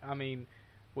 I mean,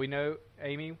 we know,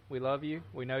 Amy, we love you.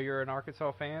 We know you're an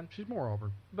Arkansas fan. She's more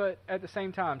Auburn. But at the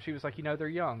same time, she was like, you know, they're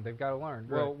young. They've got to learn.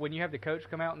 Well, Right. when you have the coach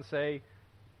come out and say,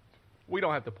 we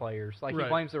don't have the players, like Right. he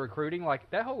blames the recruiting, like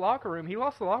that whole locker room, he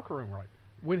lost the locker room right.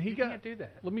 When he You got can't do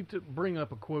that. Let me bring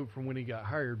up a quote from when he got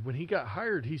hired. When he got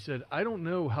hired, he said, "I don't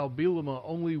know how Bielema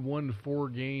only won 4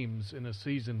 games in a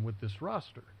season with this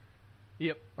roster."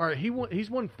 Yep. All right, he's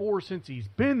won 4 since he's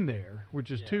been there,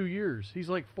 which is Yeah. 2 years. He's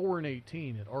like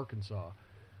 4-18 at Arkansas.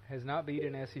 Has not beat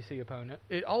an SEC opponent.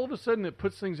 All of a sudden, it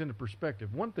puts things into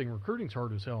perspective. One thing, recruiting's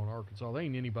hard as hell in Arkansas. There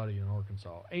ain't anybody in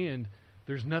Arkansas, and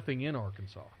there's nothing in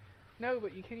Arkansas. No,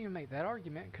 but you can't even make that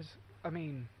argument because, I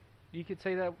mean, you could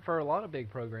say that for a lot of big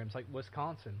programs like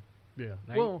Wisconsin. Yeah.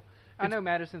 Now, Well, I know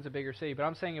Madison's a bigger city, but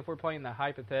I'm saying if we're playing the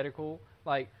hypothetical,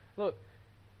 like, look,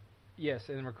 yes,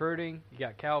 in recruiting, you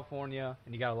got California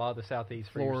and you got a lot of the Southeast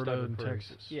for your Florida stud and recruits.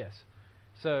 Texas. Yes.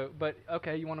 So, but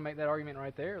okay, you want to make that argument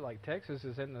right there? Like Texas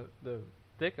is in the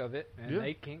thick of it, and Yeah.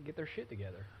 they can't get their shit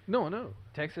together. no, I know.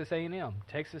 Texas A&M,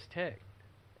 Texas Tech.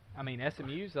 I mean,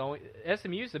 SMU's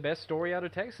the best story out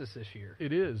of Texas this year.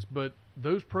 It is, but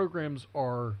those programs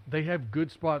they have good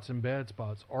spots and bad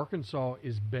spots. Arkansas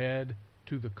is bad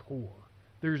to the core.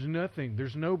 There's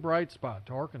no bright spot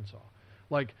to Arkansas.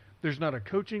 Like, there's not a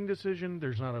coaching decision,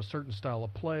 there's not a certain style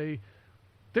of play.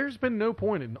 There's been no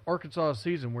point in Arkansas'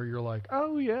 season where you're like,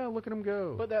 oh yeah, look at them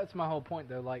go. But that's my whole point,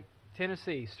 though. Like,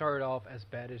 Tennessee started off as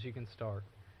bad as you can start,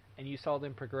 and you saw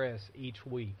them progress each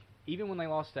week. Even when they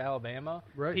lost to Alabama,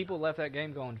 Right. people left that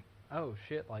game going, oh,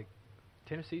 shit, like,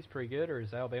 Tennessee's pretty good, or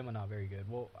is Alabama not very good?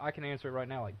 Well, I can answer it right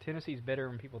now. Like, Tennessee's better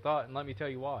than people thought, and let me tell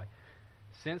you why.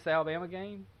 Since the Alabama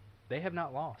game, they have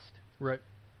not lost. right.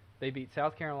 They beat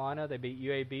South Carolina, they beat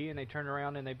UAB, and they turned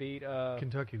around and they beat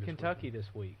Kentucky this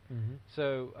week. Mm-hmm.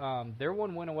 So they're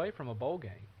one win away from a bowl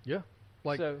game. Yeah.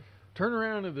 Like, so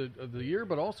turnaround of the year,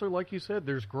 but also, like you said,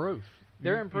 there's growth.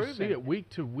 They're You improving. see it week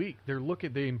to week.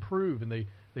 They improve, and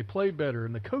they play better,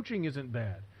 and the coaching isn't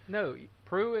bad. no,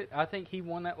 Pruitt, I think he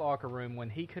won that locker room when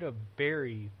he could have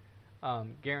buried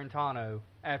Garantano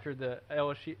after the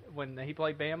LSU when he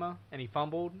played Bama and he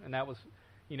fumbled, and that was,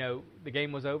 the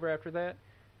game was over after that.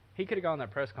 He could have gone to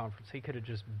that press conference. He could have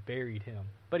just buried him,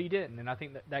 but he didn't, and I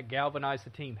think that galvanized the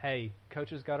team. Hey, coach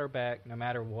has got our back no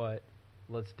matter what.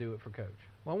 Let's do it for coach.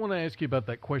 Well, I want to ask you about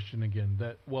that question again.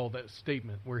 That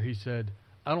statement where he said,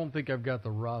 "I don't think I've got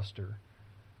the roster."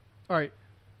 All right,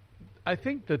 I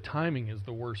think the timing is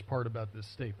the worst part about this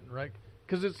statement, right?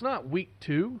 Because it's not week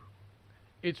 2,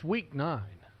 it's week 9,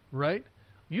 right?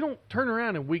 You don't turn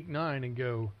around in week 9 and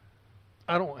go,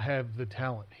 "I don't have the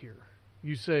talent here."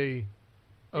 You say,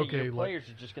 "Okay, your players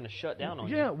are just going to shut down on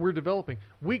you. yeah, we're developing."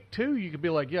 Week 2, you could be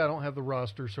like, "Yeah, I don't have the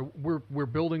roster, so we're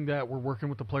building that. We're working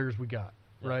with the players we got."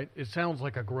 Yeah. Right? It sounds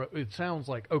like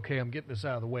okay, I'm getting this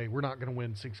out of the way. We're not going to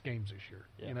win 6 games this year,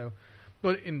 Yeah.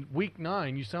 But in week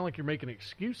 9, you sound like you're making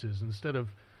excuses instead of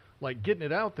like getting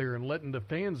it out there and letting the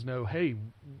fans know, "Hey,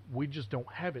 we just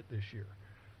don't have it this year."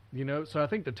 So I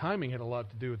think the timing had a lot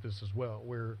to do with this as well,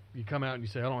 where you come out and you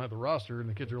say, "I don't have the roster," and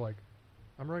the kids are like,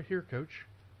 I'm right here, coach.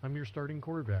 I'm your starting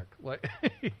quarterback. Like,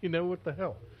 you know, what the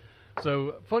hell?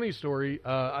 So, funny story.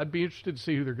 I'd be interested to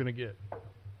see who they're going to get.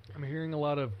 I'm hearing a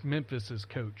lot of Memphis's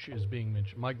coach is being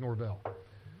mentioned, Mike Norvell.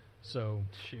 So,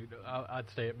 Shoot, I'd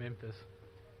stay at Memphis.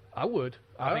 I would.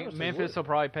 I think honestly Memphis would. will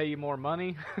probably pay you more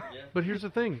money. Yeah. But here's the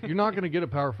thing: you're not going to get a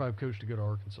Power 5 coach to go to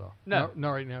Arkansas. No.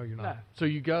 Not right now. You're not. No. So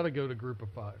you got to go to Group of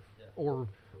 5 Yeah.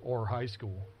 or high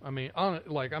school. I mean, I'm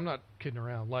not kidding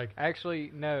around. Like,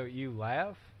 Actually, no, you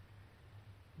laugh.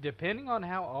 Depending on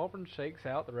how Auburn shakes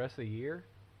out the rest of the year,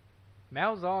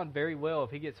 Malzahn very well,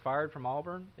 if he gets fired from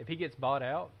Auburn, if he gets bought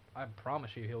out, I promise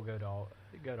you he'll go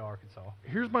to Arkansas.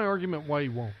 here's my argument why he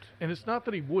won't. And it's not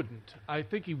that he wouldn't. I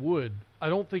think he would. I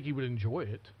don't think he would enjoy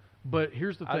it. But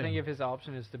here's the thing. I think if his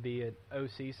option is to be an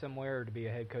OC somewhere or to be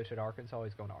a head coach at Arkansas,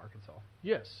 he's going to Arkansas.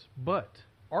 Yes, but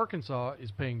Arkansas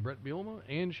is paying Brett Bielema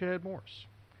and Shad Morris.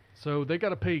 So they got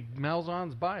to pay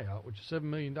Malzahn's buyout, which is $7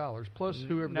 million, plus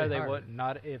whoever No, they hire. wouldn't.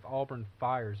 Not if Auburn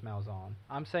fires Malzahn.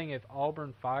 I'm saying if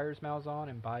Auburn fires Malzahn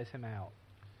and buys him out.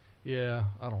 Yeah,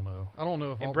 I don't know. I don't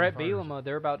know if And Auburn Brett fires- Bielema,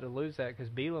 they're about to lose that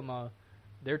because Bielema,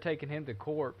 they're taking him to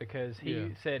court because he Yeah.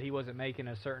 said he wasn't making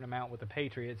a certain amount with the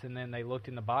Patriots, and then they looked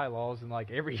in the bylaws and like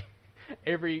every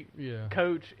Yeah.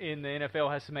 coach in the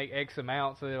NFL has to make X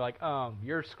amount, so they're like,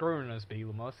 you're screwing us,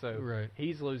 Bielema. So Right.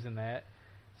 he's losing that.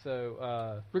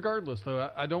 So Regardless, though,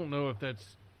 I don't know if that's.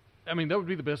 I mean, that would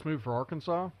be the best move for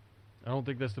Arkansas. I don't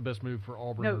think that's the best move for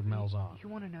Auburn or Malzahn. You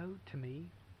want to know, to me,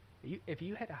 if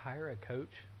you had to hire a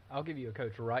coach, I'll give you a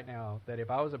coach right now that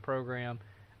if I was a program,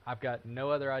 I've got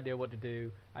no other idea what to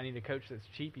do, I need a coach that's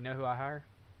cheap. You know who I hire?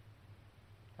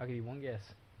 I'll give you one guess.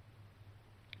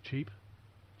 Cheap?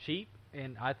 Cheap,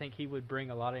 and I think he would bring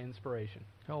a lot of inspiration.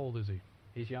 How old is he?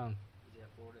 He's young. Is he at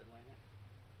Florida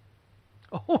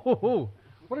Atlantic? Oh,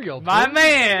 what are y'all? My twins?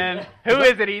 man! Who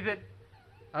is it, Ethan?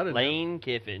 I didn't. Lane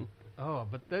Kiffin. Oh,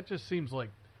 but that just seems like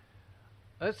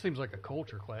a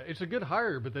culture clash. It's a good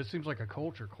hire, but that seems like a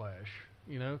culture clash.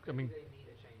 You know, I mean,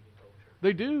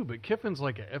 they do, but Kiffin's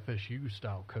like a FSU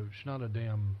style coach, not a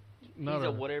damn. Not He's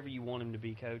a whatever you want him to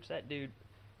be, coach. That dude,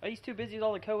 he's too busy with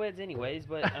all the co-eds anyways,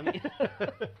 but, I mean...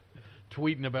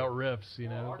 tweeting about refs. You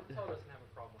know. Arkansas doesn't have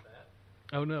a problem with that.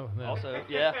 Oh no. also,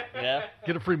 yeah.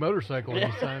 Get a free motorcycle when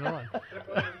you sign on.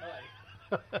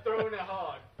 Throwing a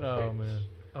hog. Oh man.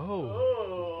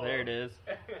 Oh. There it is.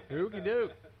 Ookie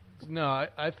doke. No,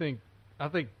 I think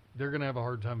they're gonna have a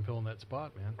hard time filling that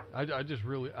spot, man. I just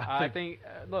really I think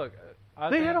look, I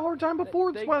they think had a hard time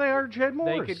before. That's they- why they hired Chad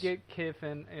Morris. They could get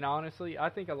Kiffin, and honestly, I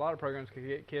think a lot of programs could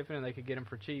get Kiffin, and they could get him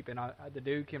for cheap. And the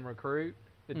dude can recruit.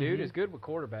 The dude Mhm. is good with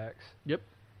quarterbacks. Yep.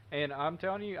 And I'm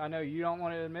telling you, I know you don't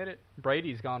want to admit it.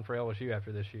 Brady's gone for LSU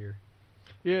after this year.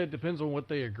 Yeah, it depends on what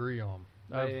they agree on.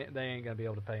 They ain't gonna be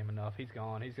able to pay him enough. He's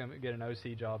gone. He's gonna get an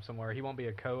OC job somewhere. He won't be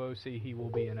a co-OC. He will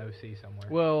be an OC somewhere.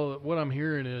 Well, what I'm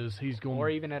hearing is he's going. Or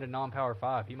even at a non-power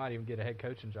 5. He might even get a head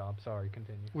coaching job. Sorry,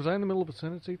 continue. Was I in the middle of a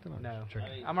sentence, Ethan? I'm No, just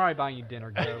checking. I'm already buying you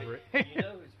dinner. Get over it. You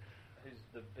know who's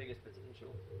the biggest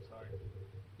potential? Sorry.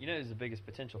 You know who's the biggest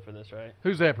potential for this, right?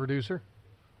 Who's that producer?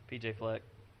 PJ Fleck.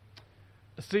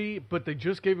 See, but they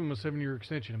just gave him a 7-year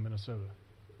extension in Minnesota.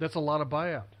 That's a lot of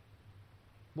buyout.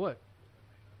 What?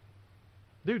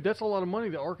 Dude, that's a lot of money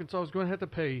that Arkansas is going to have to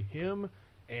pay him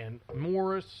and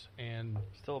Morris and...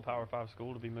 Still a Power 5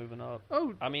 school to be moving up.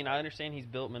 Oh, I mean, I understand he's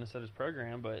built Minnesota's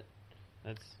program, but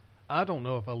that's... I don't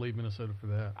know if I leave Minnesota for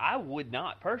that. I would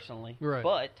not personally. Right.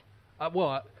 But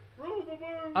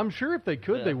I'm sure if they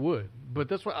could, Yeah. they would. But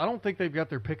that's why I don't think they've got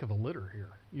their pick of the litter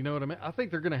here. You know what I mean? I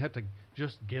think they're going to have to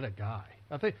just get a guy.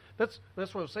 I think that's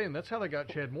what I'm saying. That's how they got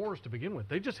Chad Morris to begin with.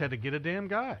 They just had to get a damn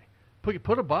guy.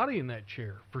 Put a body in that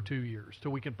chair for 2 years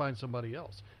till we can find somebody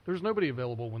else. There's nobody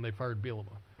available when they fired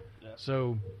Bielema. Yeah.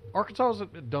 So Arkansas is a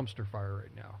dumpster fire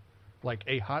right now. Like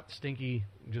a hot, stinky,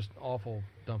 just awful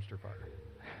dumpster fire.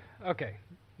 Okay,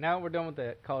 now we're done with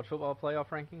the college football playoff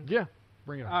rankings. Yeah,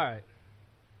 bring it on. All right.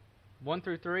 1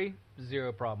 through 3,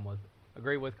 zero problem with.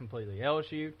 Agree with completely.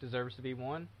 LSU deserves to be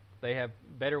 1. They have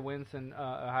better wins than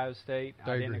Ohio State.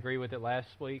 I didn't agree with it last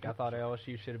week. I thought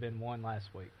LSU should have been 1 last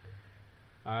week.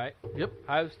 All right. Yep.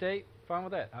 Ohio State, fine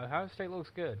with that. Ohio State looks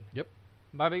good. Yep.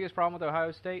 My biggest problem with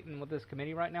Ohio State and with this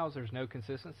committee right now is there's no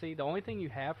consistency. The only thing you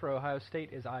have for Ohio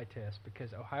State is eye test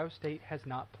because Ohio State has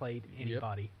not played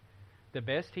anybody. The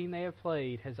best team they have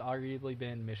played has arguably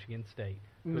been Michigan State,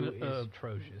 who is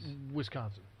atrocious.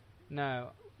 Wisconsin.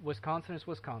 No, Wisconsin is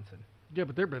Wisconsin. Yeah,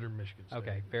 but they're better than Michigan State.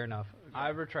 Okay, fair enough. I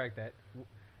retract that.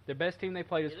 The best team they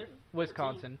played is Yeah, they're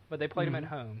Wisconsin, but they played them at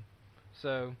home.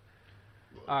 So,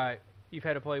 all right. you've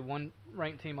had to play one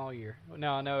ranked team all year.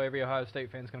 Now, I know every Ohio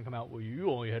State fan's going to come out, well, you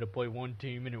only had to play one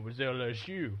team, and it was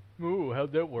LSU. Ooh,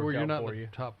 how'd that work Well, you're out not for in you?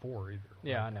 the top 4 either.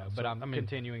 Yeah, right I know, now. but So, I'm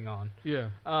continuing on. Yeah.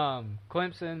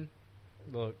 Clemson,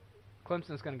 look,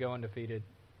 Clemson's going to go undefeated.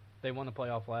 They won the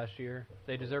playoff last year.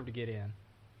 They deserve to get in.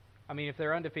 I mean, if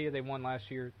they're undefeated, they won last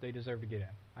year, they deserve to get in.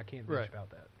 I can't bitch Right. about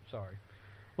that. Sorry.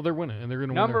 Well, they're winning, and they're going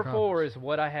to win Number their 4 conference. is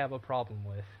what I have a problem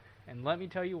with, and let me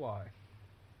tell you why.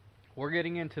 We're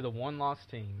getting into the one-loss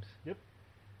teams. Yep.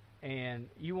 And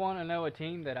you want to know a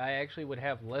team that I actually would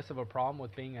have less of a problem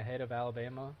with being ahead of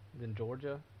Alabama than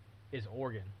Georgia is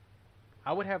Oregon.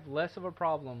 I would have less of a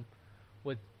problem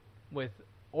with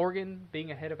Oregon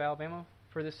being ahead of Alabama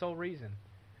for this sole reason.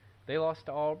 They lost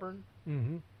to Auburn.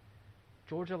 Mm-hmm.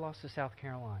 Georgia lost to South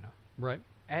Carolina Right.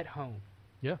 at home.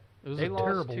 Yeah. It was They a lost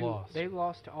terrible to loss. They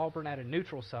lost to Auburn at a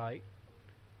neutral site.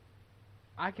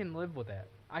 I can live with that.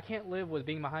 I can't live with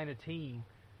being behind a team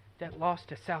that lost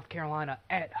to South Carolina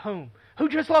at home, who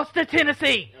just lost to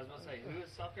Tennessee. I was about to say, who has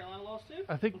South Carolina lost to?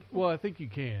 I think you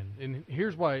can, and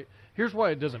here's why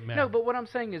it doesn't matter. No, but what I'm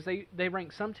saying is they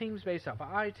rank some teams based off of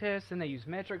eye tests, and they use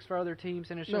metrics for other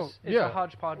teams, and it's just a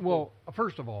hodgepodge. Well,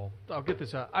 first of all, I'll get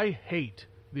this out. I hate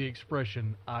the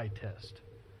expression eye test.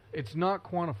 It's not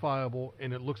quantifiable,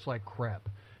 and it looks like crap.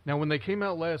 Now, when they came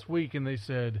out last week and they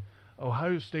said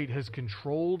Ohio State has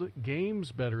controlled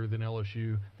games better than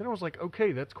LSU, then I was like,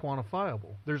 okay, that's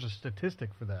quantifiable. There's a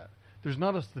statistic for that. There's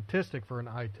not a statistic for an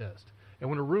eye test. And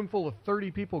when a room full of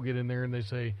 30 people get in there and they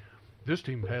say, this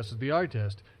team passes the eye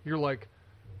test, you're like,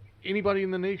 anybody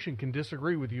in the nation can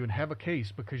disagree with you and have a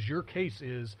case because your case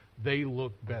is they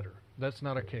look better. That's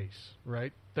not a case,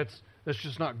 right? That's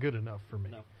just not good enough for me.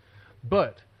 No.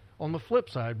 But on the flip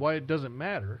side, why it doesn't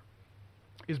matter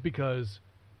is because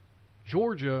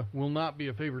Georgia will not be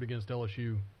a favorite against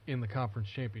LSU in the conference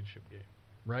championship game,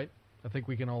 right? I think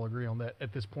we can all agree on that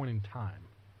at this point in time.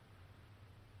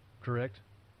 Correct?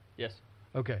 Yes.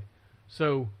 Okay.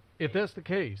 So if that's the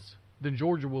case, then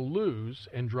Georgia will lose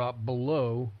and drop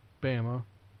below Bama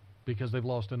because they've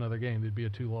lost another game. They'd be a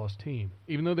 2-loss team.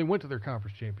 Even though they went to their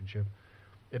conference championship,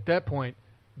 at that point,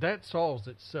 that solves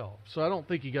itself. So I don't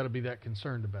think you got to be that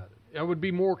concerned about it. I would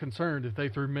be more concerned if they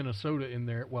threw Minnesota in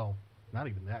there. Well, not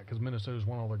even that, because Minnesota's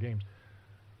won all their games.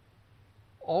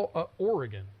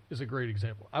 Oregon is a great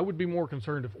example. I would be more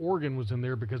concerned if Oregon was in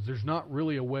there because there's not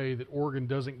really a way that Oregon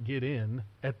doesn't get in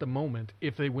at the moment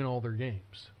if they win all their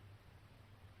games.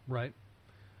 Right?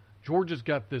 Georgia's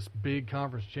got this big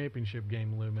conference championship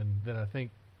game looming that I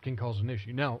think can cause an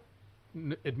issue. Now,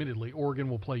 admittedly, Oregon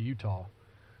will play Utah,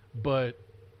 but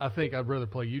I think I'd rather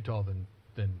play Utah than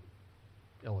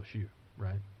LSU,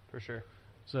 right? For sure.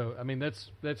 So, I mean, that's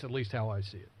at least how I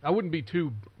see it. I wouldn't be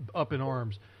too up in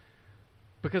arms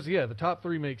because, yeah, the top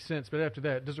 3 makes sense, but after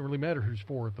that, it doesn't really matter who's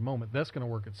 4 at the moment. That's going to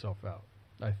work itself out,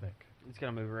 I think. It's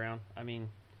going to move around. I mean,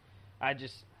 I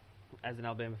just, as an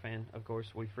Alabama fan, of course,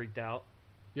 we freaked out.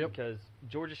 Yep. Because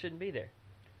Georgia shouldn't be there.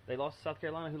 They lost to South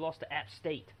Carolina, who lost to App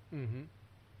State. Mm-hmm.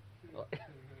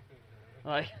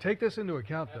 Like, Take this into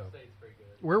account, though. State's pretty good.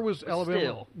 Where was But Alabama?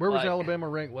 still, Where was like- Alabama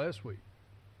ranked last week?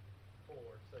 4,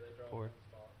 so they dropped 4. 1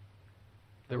 spot.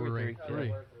 They were ranked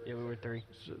 3. Yeah, we were 3.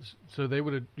 So they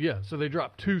would have, so they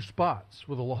dropped 2 spots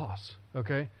with a loss.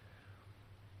 Okay.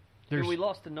 Dude, we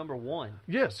lost to number 1.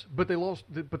 Yes, but they lost.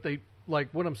 But they like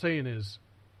what I'm saying is,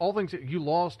 all things that you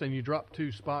lost and you dropped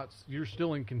 2 spots, you're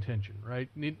still in contention, right?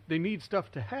 They need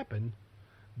stuff to happen,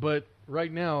 but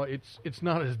right now it's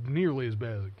not as nearly as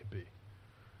bad as it could be.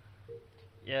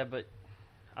 Yeah, but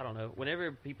I don't know.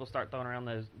 Whenever people start throwing around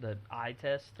the eye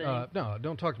test thing, No,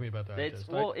 don't talk to me about that. it's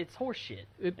it's horseshit.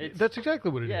 It's, That's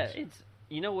exactly what it is. yeah, it's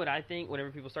you know what I think.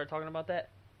 Whenever people start talking about that,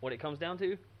 what it comes down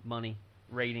to: money,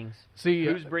 ratings. See,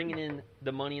 Who's bringing in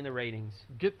the money and the ratings?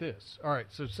 get this. All right,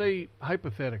 so say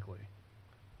hypothetically,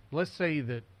 let's say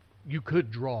that you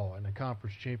could draw in a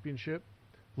conference championship.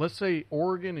 Let's say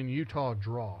Oregon and Utah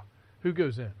draw. Who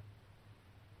goes in?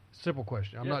 Simple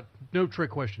question. No trick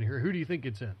question here. Who do you think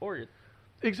gets in? Oregon.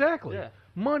 Exactly. Yeah.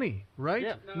 Money, right?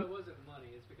 Yeah. No, it wasn't money.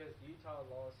 It's because Utah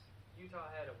lost. Utah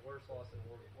had a worse loss than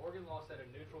Oregon. Oregon lost at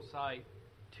a neutral site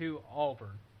to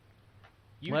Auburn.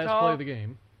 Last play of the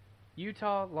game.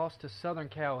 Utah lost to Southern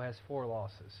Cal, has 4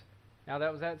 losses. Now,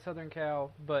 that was at Southern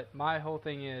Cal, but my whole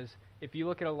thing is, if you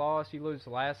look at a loss, you lose the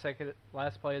last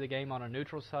play of the game on a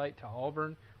neutral site to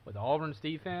Auburn with Auburn's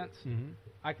defense, Mm-hmm.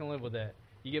 I can live with that.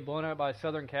 You get blown out by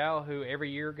Southern Cal, who every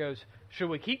year goes, should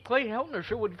we keep Clay Helton or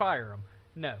should we fire him?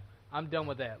 No, I'm done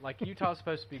with that. Like, Utah's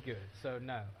supposed to be good, so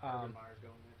no.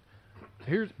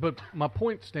 But my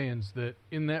point stands that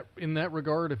in that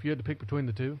regard, if you had to pick between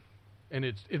the two,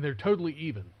 and they're totally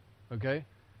even, okay?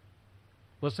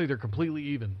 let's say they're completely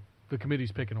even, the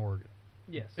committee's picking Oregon.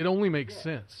 Yes. It only makes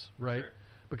sense, right? Sure.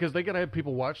 Because they got to have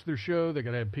people watch their show. They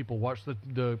got to have people watch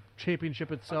the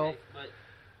championship itself. Okay,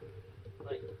 but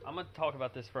like, I'm gonna talk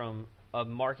about this from a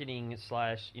marketing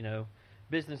 /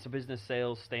 business to business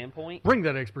sales standpoint. Bring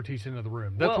that expertise into the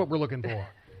room. That's Well- what we're looking for.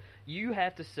 You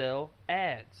have to sell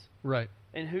ads, Right.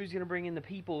 and who's gonna bring in the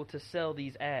people to sell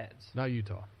these ads? Not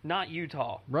Utah. Not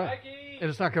Utah. Right. And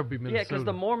it's not going to be Minnesota. Yeah, because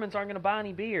the Mormons aren't gonna buy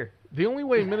any beer. the only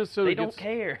way Minnesota They don't gets,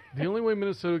 care. The only way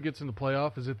Minnesota gets in the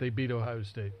playoff is if they beat Ohio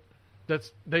State.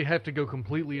 They have to go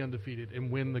completely undefeated and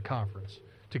win the conference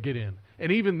to get in. And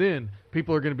even then,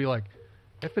 people are going to be like,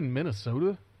 "Effing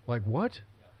Minnesota? Like what?"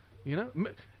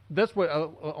 That's what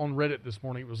on Reddit this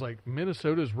morning. It was like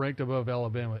Minnesota is ranked above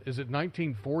Alabama. Is it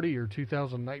 1940 or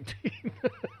 2019?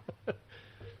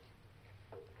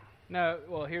 No,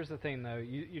 well, here's the thing, though.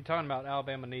 You're talking about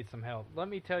Alabama needs some help. Let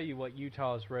me tell you what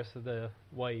Utah's rest of the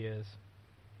way is.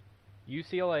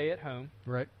 UCLA at home,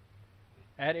 Right.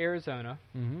 at Arizona,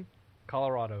 Mm-hmm.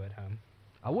 Colorado at home.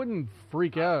 I wouldn't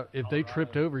freak out if they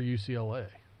tripped over UCLA.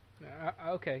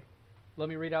 Okay, let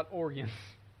me read out Oregon.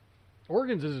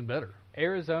 Oregon's isn't better.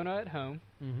 Arizona at home,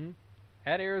 Mm-hmm.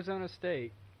 at Arizona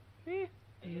State.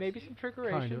 Maybe some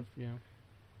trickeration. Kind of, yeah.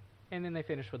 And then they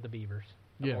finish with the Beavers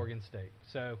of Yeah. Oregon State.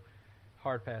 So,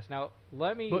 hard pass. Now,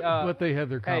 let me... But they have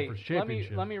their conference hey,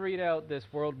 championship. let me read out this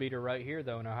world beater right here,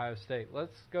 though, in Ohio State.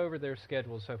 Let's go over their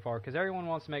schedule so far, because everyone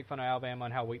wants to make fun of Alabama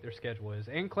and how weak their schedule is.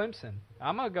 And Clemson.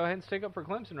 I'm going to go ahead and stick up for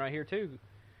Clemson right here, too.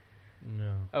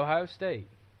 No. Ohio State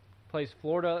plays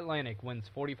Florida Atlantic, wins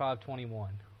 45-21.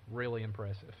 Really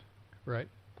impressive. Right.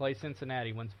 Plays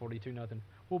Cincinnati, wins 42-0.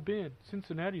 Well, Ben,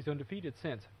 Cincinnati's undefeated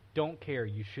since. Don't care.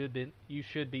 You should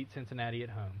beat Cincinnati at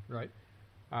home. Right.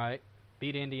 All right.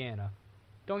 Beat Indiana.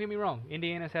 Don't get me wrong.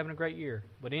 Indiana's having a great year.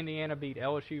 But Indiana beat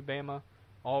LSU, Bama,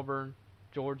 Auburn,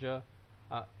 Georgia,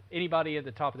 anybody at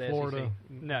the top of the Florida.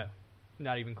 SEC. No.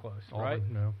 Not even close. Auburn, Right?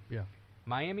 No. Yeah.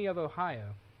 Miami of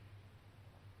Ohio.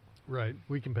 Right.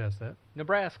 We can pass that.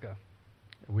 Nebraska.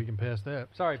 We can pass that.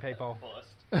 Sorry, PayPal. Bust.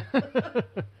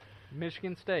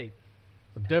 Michigan State.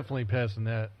 I'm definitely passing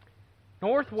that.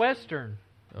 Northwestern.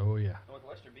 Oh, yeah.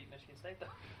 Northwestern beat Michigan State though.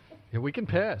 Yeah, we can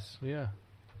pass. Yeah.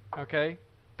 Okay.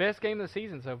 Best game of the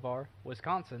season so far.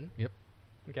 Wisconsin. Yep.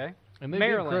 Okay. And they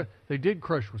Maryland. They did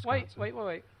crush Wisconsin.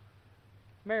 Wait.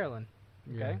 Maryland.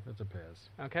 Yeah, Okay. that's a pass.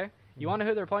 Okay. You want to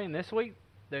know who they're playing this week?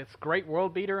 This great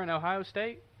world beater in Ohio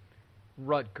State?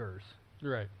 Rutgers.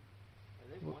 Right.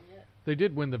 Have they won yet? They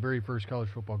did win the very first college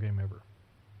football game ever.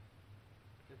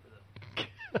 Good for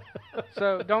them.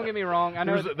 So don't get me wrong. I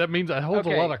know That means it holds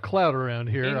Okay. a lot of clout around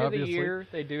here, end of obviously. the year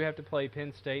they do have to play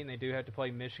Penn State and they do have to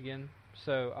play Michigan.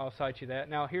 So I'll cite you that.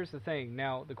 Now here's the thing.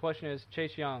 Now the question is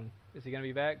Chase Young. Is he going to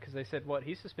be back? Because they said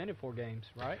he's suspended 4 games,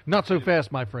 right? Not so fast,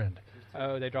 my friend.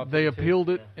 Oh, they dropped. They him to 2. appealed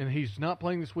it, and he's not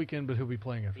playing this weekend, but he'll be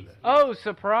playing after that. Oh,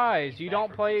 surprise! You back don't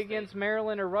for play Penn State. against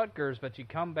Maryland or Rutgers, but you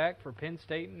come back for Penn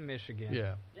State and Michigan.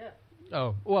 Yeah. Yeah.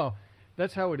 Oh, well,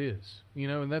 that's how it is,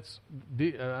 and that's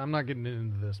I'm not getting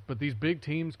into this, but these big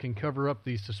teams can cover up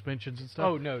these suspensions and stuff.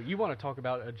 Oh no, you want to talk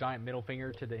about a giant middle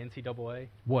finger to the NCAA?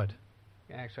 What?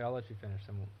 Actually, I'll let you finish.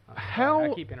 How?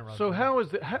 I keep interrupting. So you. how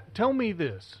is that? Tell me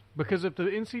this, because if the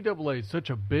NCAA is such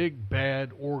a big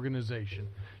bad organization,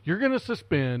 you're going to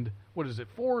suspend 4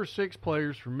 or 6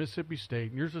 players from Mississippi State,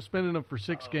 and you're suspending them for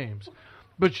 6 games,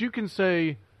 but you can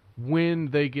say when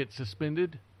they get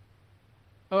suspended,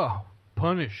 oh,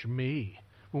 punish me.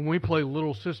 When we play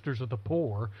Little Sisters of the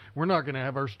Poor, we're not going to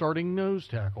have our starting nose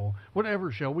tackle. Whatever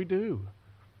shall we do?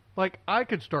 Like, I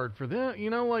could start for them,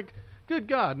 good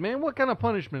God, man, what kind of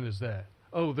punishment is that?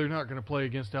 Oh, they're not going to play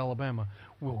against Alabama.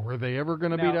 Well, were they ever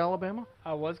going to Now- beat Alabama?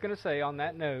 I was going to say on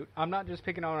that note, I'm not just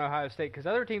picking on Ohio State because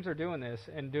other teams are doing this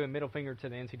and doing middle finger to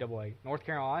the NCAA. North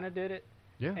Carolina did it,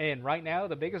 Yeah. and right now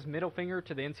the biggest middle finger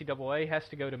to the NCAA has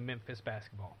to go to Memphis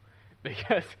basketball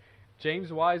because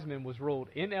James Wiseman was ruled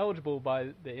ineligible by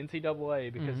the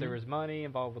NCAA because there was money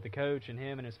involved with the coach and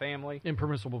him and his family.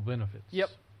 Impermissible benefits. Yep.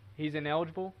 He's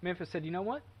ineligible. Memphis said, you know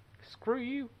what? Screw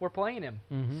you. We're playing him.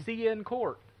 Mhm. See you in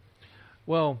court.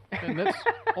 Well, and that's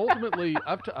ultimately,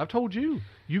 I've told you,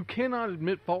 you cannot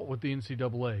admit fault with the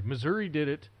NCAA. Missouri did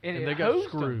it, And and it they got hosed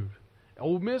 'em. screwed.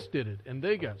 Ole Miss did it, and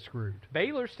they got screwed.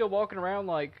 Baylor's still walking around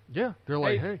like, Yeah, they're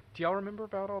like, hey, do y'all remember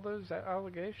about all those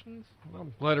allegations?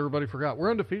 I'm glad everybody forgot.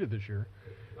 We're undefeated this year.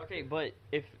 Okay, but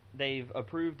if they've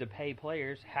approved to pay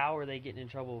players, how are they getting in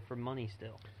trouble for money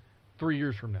still? 3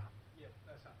 years from now.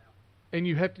 And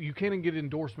you can't get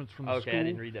endorsements from the Okay, school. I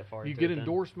didn't read that far. You into get it then.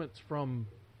 endorsements from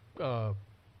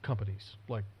companies,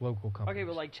 like local companies. Okay,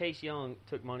 but like Chase Young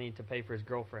took money to pay for his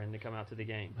girlfriend to come out to the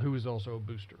game. who is also a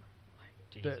booster.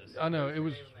 Jesus. I know it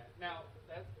was. Now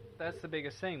that's the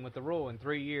biggest thing with the rule in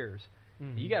 3 years.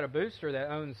 Mhm. You got a booster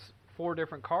that owns 4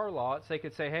 different car lots. They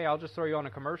could say, "Hey, I'll just throw you on a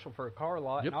commercial for a car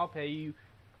lot, Yep. and I'll pay you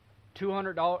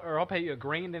 $200, or I'll pay you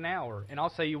 $1,000 an hour, and I'll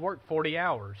say you worked 40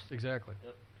 hours." Exactly.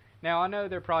 Now I know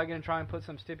they're probably going to try and put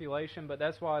some stipulation, but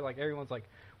that's why like everyone's like,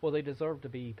 "Well, they deserve to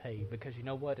be paid because you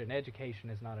know what? An education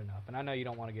is not enough." And I know you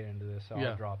don't want to get into this, so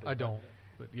Yeah, I'll drop it. I but don't.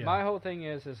 But yeah. My whole thing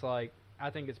is like I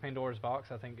think it's Pandora's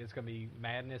box. I think it's going to be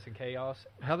madness and chaos.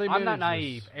 How they I'm not manage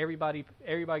naive. this-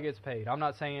 Everybody gets paid. I'm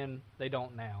not saying they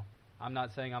don't now. I'm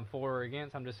not saying I'm for or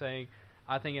against. I'm just saying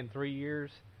I think in 3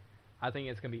 years, I think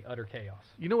it's going to be utter chaos.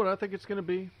 You know what I think it's going to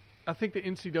be? I think the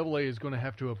NCAA is going to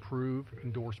have to approve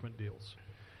endorsement deals,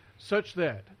 such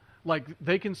that, like,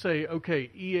 they can say, okay,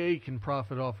 EA can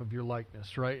profit off of your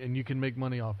likeness, right? And you can make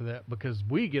money off of that because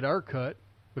we get our cut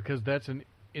because that's an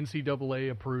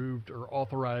NCAA approved or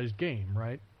authorized game,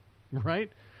 right? Right?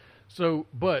 So,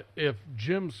 but if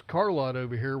Jim's car lot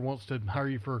over here wants to hire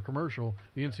you for a commercial,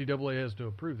 the NCAA has to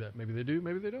approve that. Maybe they do,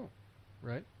 maybe they don't,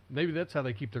 right? Maybe that's how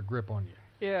they keep their grip on you.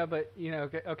 Yeah, but you know,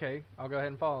 okay, I'll go ahead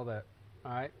and follow that.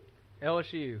 All right,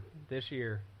 LSU this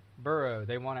year, Burrow,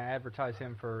 they want to advertise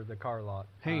him for the car lot.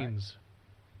 Haynes.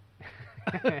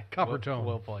 All right. Copper tone.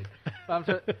 Well played.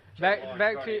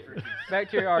 Back to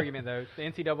your argument though. The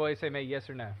NCAA say may yes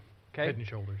or no. Okay. Head and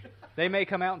shoulders. They may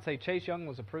come out and say Chase Young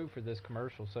was approved for this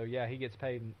commercial, so yeah, he gets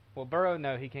paid. Well, Burrow,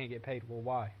 no, he can't get paid. Well,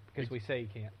 why? Because we say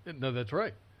he can't. No, that's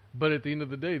right. But at the end of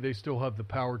the day, they still have the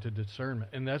power to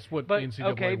discernment, and that's what the But NCAA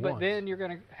okay, wants. but then you're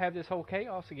going to have this whole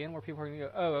chaos again, where people are going to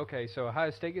go, "Oh, okay, so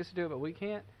Ohio State gets to do it, but we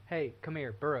can't." Hey, come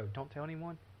here, Burrow. Don't tell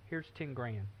anyone. Here's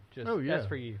 $10,000. Just that's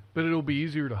for you. But it'll be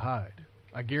easier to hide.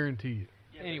 I guarantee you.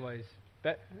 Yeah, Anyways,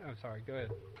 I'm sorry. Go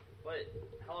ahead. But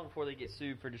how long before they get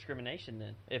sued for discrimination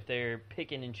then? If they're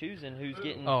picking and choosing who's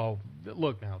getting... Oh,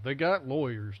 look now, they got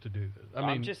lawyers to do this. I mean,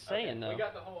 I'm just saying, though. We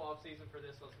got the whole off season for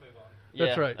this. Let's move on.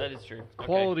 That's Yeah, right. That is true.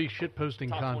 quality shitposting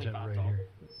Top content 25 right talk. here.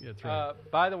 Yeah, that's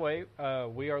right. By the way,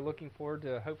 we are looking forward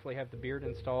to hopefully have the beard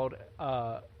installed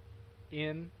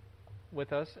in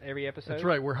with us every episode. That's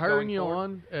right. We're hiring going you forward.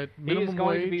 on at He minimum is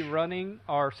going wage. to be running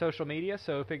our social media,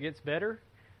 so if it gets better,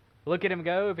 look at him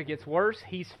go. If it gets worse,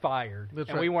 he's fired. That's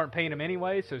and right. we weren't paying him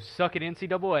anyway, so suck it,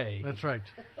 NCAA. That's right.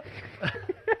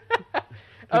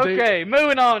 Okay,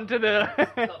 moving on to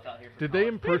the... Did they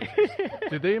improve?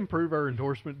 Did they improve our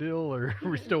endorsement deal, or are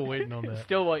we still waiting on that?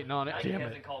 Still waiting on it. Nike Damn it.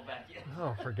 hasn't called back yet.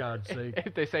 Oh, for God's sake!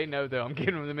 If they say no, though, I'm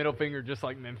giving them the middle finger just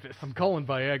like Memphis. I'm calling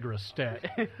Viagra stat.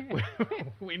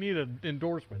 We need an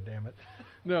endorsement, damn it.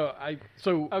 No,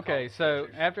 Okay, so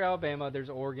after Alabama, there's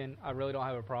Oregon. I really don't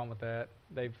have a problem with that.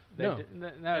 They've No. no,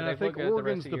 and I they've think looked good the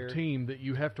Oregon's rest of the the year. team that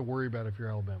you have to worry about if you're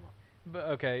Alabama. But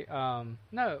okay,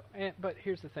 no, but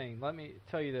here's the thing. Let me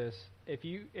tell you this: if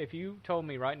you told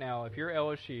me right now, if you're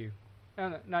LSU,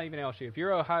 no, not even LSU, if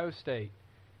you're Ohio State,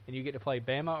 and you get to play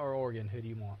Bama or Oregon, who do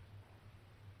you want?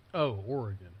 Oh,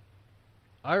 Oregon.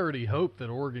 I already hope that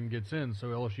Oregon gets in, so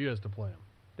LSU has to play them.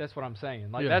 That's what I'm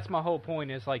saying. Like Yeah. that's my whole point.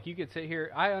 Is like you could sit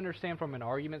here. I understand from an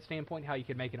argument standpoint how you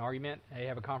could make an argument. Hey,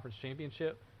 have a conference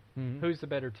championship. Who's the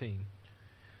better team?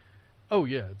 Oh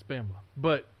yeah, it's Bama.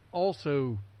 But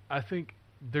also, I think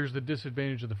there's the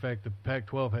disadvantage of the fact that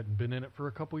Pac-12 hadn't been in it for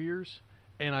a couple years,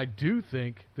 and I do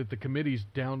think that the committee's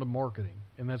down to marketing,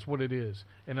 and that's what it is.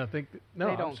 And I think they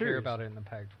I'm don't care serious. about it in the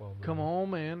Pac-12. Come really. on,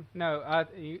 man. No,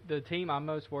 the team I'm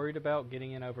most worried about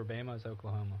getting in over Bama is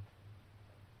Oklahoma.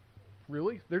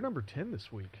 Really? They're number 10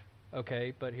 this week.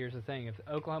 Okay, but here's the thing: if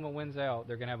Oklahoma wins out,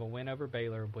 they're gonna have a win over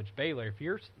Baylor. Which Baylor, if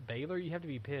you're Baylor, you have to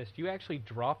be pissed. You actually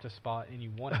dropped a spot and you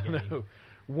won a I game. know.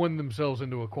 Won themselves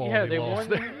into a quality Yeah, they loss.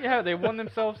 won. Yeah, they won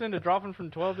themselves into dropping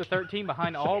from 12 to 13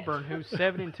 behind Auburn, who's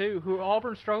 7-2. Who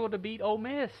Auburn struggled to beat Ole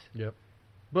Miss. Yep.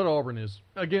 But Auburn is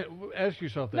again. Ask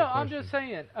yourself that. No, question. I'm just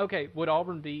saying. Okay, would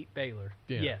Auburn beat Baylor?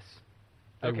 Yeah. Yes.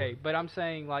 They Okay, would. but I'm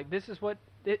saying like this is what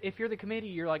if you're the committee,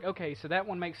 you're like, okay, so that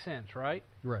one makes sense, right?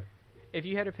 Right. If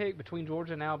you had to pick between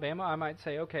Georgia and Alabama, I might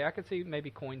say, okay, I could see maybe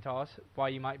coin toss why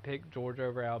you might pick Georgia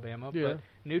over Alabama. Yeah. But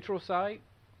neutral site,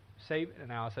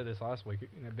 now I said this last week,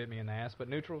 it bit me in the ass, but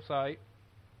neutral site,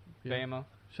 Yeah. Bama.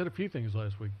 Said a few things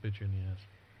last week. Bit you in the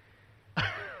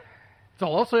ass. That's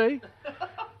all I'll say.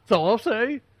 That's all I'll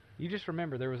say. You just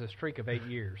remember there was a streak of 8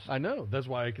 years. I know. That's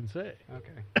why I can say.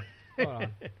 Okay. Hold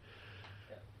on.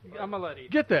 I'm going to let you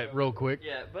Get that real quick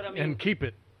Yeah, but I mean... and keep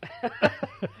it.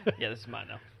 yeah, this is mine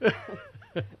now.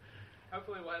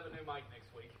 Hopefully we'll have a new mic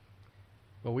next week.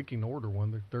 Well, we can order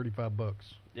one. They're $35.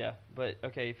 Yeah, but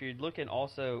okay, if you're looking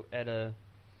also at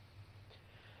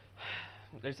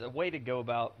there's a way to go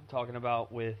about talking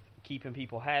about with keeping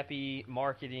people happy,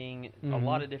 marketing. A Mhm.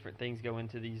 lot of different things go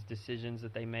into these decisions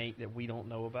that they make that we don't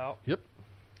know about. Yep.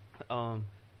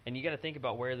 And you got to think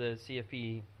about where the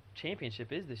CFP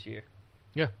championship is this year.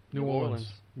 Yeah, New New Orleans.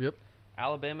 Orleans. Yep.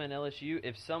 Alabama and LSU.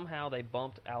 If somehow they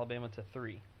bumped Alabama to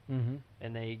 3 Mm-hmm.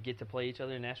 and they get to play each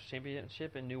other in the national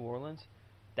championship in New Orleans,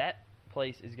 that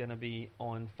place is going to be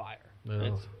on fire.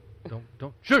 It's-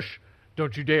 Don't shush!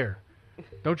 Don't you dare!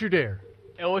 Don't you dare!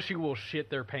 LSU will shit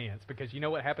their pants because you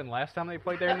know what happened last time they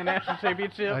played there in the national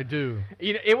championship. I do.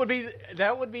 You know,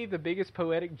 that would be the biggest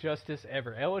poetic justice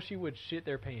ever. LSU would shit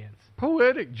their pants.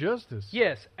 Poetic justice.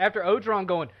 Yes, after Odron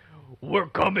going, we're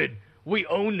coming. We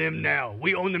own them now.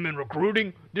 We own them in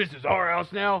recruiting. This is our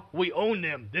house now. We own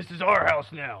them. This is our house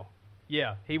now.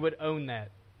 Yeah, he would own that.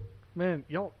 Man,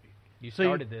 y'all. You See,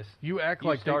 started this. You act You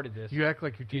like started this. You act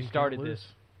like your team You started can't lose. this.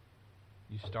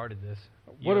 You started this.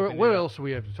 You What opened what it up. else do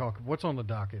we have to talk? What's on the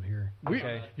docket here?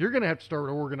 Okay. You're going to have to start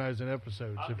organizing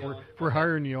episodes I'm if going. we're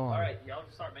hiring you on. All right, y'all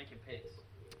just start making picks.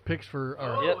 Picks for.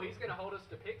 Oh, Yep. he's going to hold us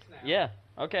to picks now. Yeah.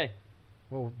 Okay.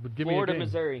 Well, but give Florida, me a game.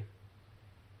 Missouri.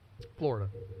 Florida.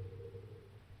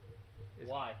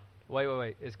 Why?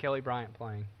 Wait. Is Kelly Bryant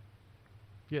playing?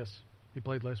 Yes, he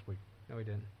played last week. No, he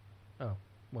didn't. Oh,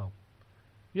 well.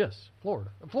 Yes, Florida.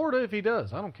 Florida if he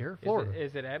does. I don't care. Florida.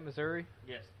 Is it at Missouri?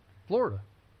 Yes. Florida.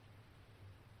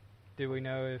 Do we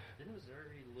know if... Didn't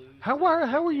Missouri lose?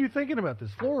 How are you thinking about this?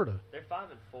 Florida. They're 5-4.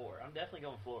 I'm definitely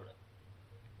going Florida.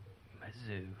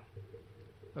 Mizzou.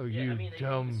 Oh, Yeah, you I mean, they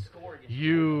dumb, didn't score against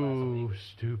you Florida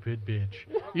stupid bitch.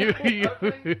 you.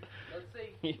 Let's see.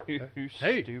 You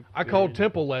Hey, stupid. I called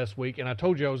Temple last week, and I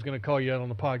told you I was going to call you out on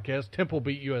the podcast. Temple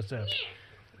beat USF.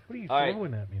 What are you All right,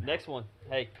 throwing at me now? Next one.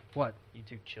 Hey, What? you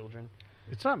two children.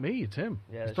 It's not me. It's him.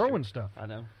 Yeah, He's that's throwing true. stuff. I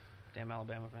know. Damn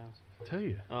Alabama fans. I tell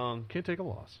you, can't take a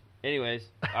loss. Anyways,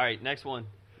 all right, next one.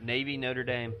 Navy, Notre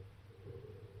Dame.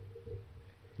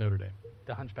 Notre Dame.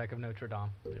 The Hunchback of Notre Dame.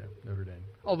 Yeah, Notre Dame.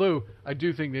 Although I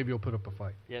do think Navy will put up a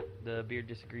fight. Yep, the beard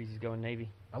disagrees. He's going Navy.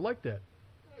 I like that.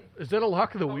 Is that a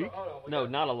lock of the week? No,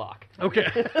 not a lock. Okay.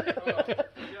 We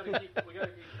gotta keep track of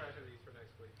these for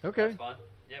next week. Okay. That's fine.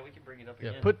 Yeah, we can bring it up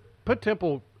Yeah. again. Put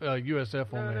Temple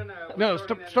USF on there. No. No,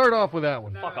 start off with that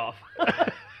one. Fuck off.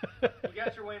 You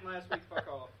got your win last week. Fuck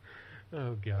off.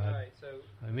 Oh God. All right, so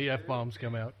And the F bombs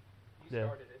come out. you Yeah.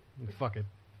 started it. Fuck it.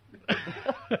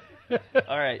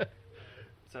 All right.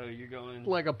 So you're going.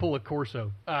 Like I pull a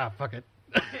Corso. Ah, fuck it.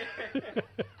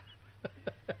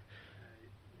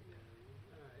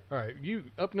 All right, you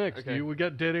up next. Okay. You, we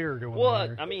got dead air going Well, on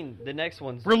here. I mean, the next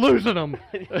one's. We're losing them.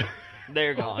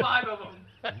 They're gone. 5 of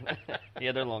them.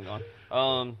 Yeah, they're long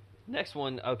gone. Next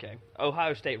one. Okay.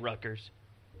 Ohio State, Rutgers.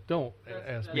 Don't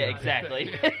ask me. Yeah, about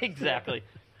exactly. Exactly.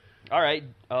 All right.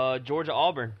 Georgia,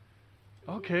 Auburn.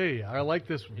 that. Okay, I like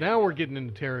this. Now we're getting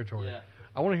into territory. Yeah.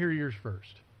 I want to hear yours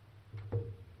first.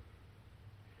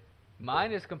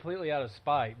 Mine is completely out of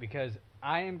spite because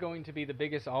I am going to be the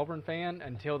biggest Auburn fan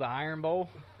until the Iron Bowl.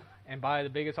 And by the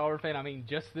biggest Auburn fan, I mean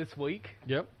just this week.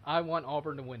 Yep. I want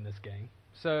Auburn to win this game.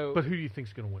 So But who do you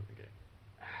think's going to win the game?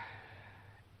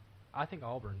 I think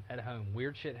Auburn at home.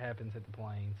 Weird shit happens at the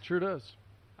Plains. Sure does.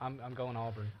 I'm going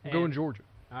Auburn. I'm going Georgia.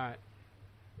 All right.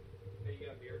 There you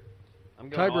go, Beard. I'm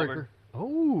going Tiebreaker. Auburn.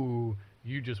 Oh,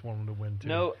 you just want them to win too.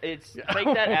 No, it's Yeah. take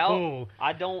that out. Oh.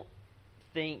 I don't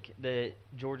think that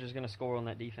Georgia's going to score on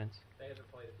that defense. They haven't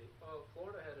played a defense. Well,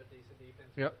 Florida had a decent defense.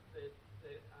 Yep. But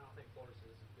I don't think Florida's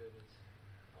as good as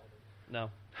Auburn. No,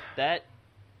 that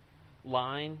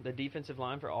line, the defensive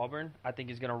line for Auburn, I think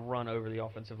is going to run over the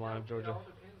offensive line of It Georgia. all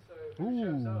depends, though, who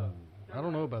shows Ooh, up. I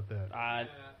don't know about that.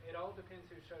 It all depends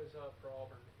who shows up for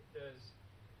Auburn.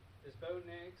 Does Bo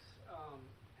Nix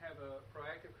have a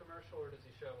proactive commercial, or does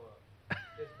he show up?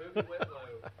 Does Booby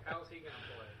Whitlow, how's he going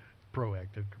to play?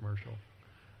 Proactive commercial.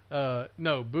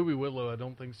 No, Boobie Whitlow, I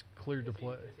don't think's cleared to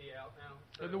play. Is he out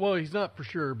now? So Well, he's not for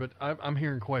sure, but I'm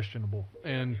hearing questionable,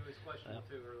 and he was questionable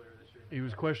too earlier this year. he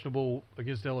was questionable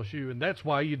against LSU, and that's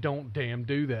why you don't damn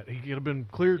do that. He could have been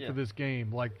cleared Yeah. for this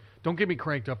game. Like, don't get me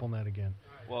cranked up on that again.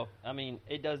 Well, I mean,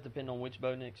 it does depend on which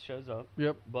Bo Nix shows up,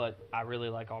 Yep. but I really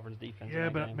like Auburn's defense. in Yeah,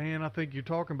 that but game. man, I think you're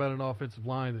talking about an offensive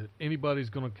line that anybody's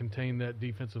going to contain that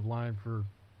defensive line for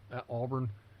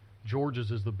Auburn.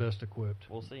 Georgia's is the best equipped.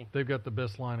 We'll see. They've got the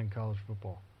best line in college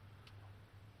football.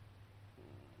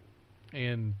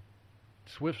 And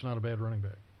Swift's not a bad running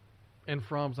back. And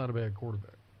Fromm's not a bad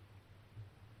quarterback.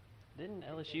 Didn't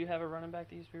LSU have a running back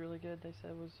that used to be really good? They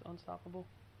said was unstoppable.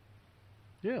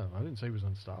 Yeah, I didn't say he was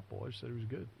unstoppable. I just said he was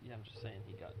good. Yeah, I'm just saying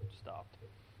he got stopped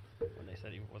when they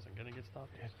said he wasn't going to get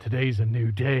stopped. Today's a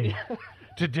new day.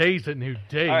 Today's a new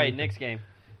day. All right, next game,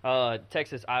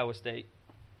 Texas, Iowa State.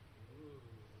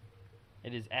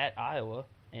 It is at Iowa,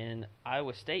 and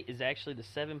Iowa State is actually the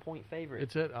 7-point favorite.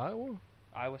 It's at Iowa?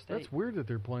 Iowa State. That's weird that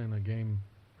they're playing a game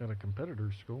at a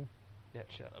competitor's school. Yeah,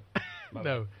 shut up. My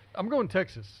No, I'm going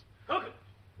Texas.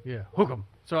 Yeah, hook 'em.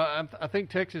 So I think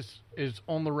Texas is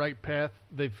on the right path.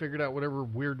 They figured out whatever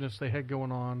weirdness they had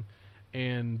going on,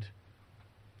 and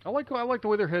I like the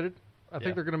way they're headed. I think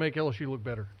Yeah. they're going to make LSU look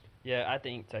better. Yeah, I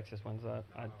think Texas wins that.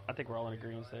 I think we're all in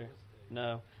agreement there.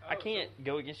 No, I can't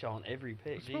go against y'all on every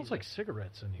pick. It smells Jesus. like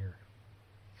cigarettes in here.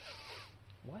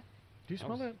 What? Do you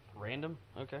smell was that? Random.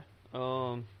 Okay.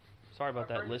 Sorry about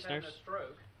that, listeners.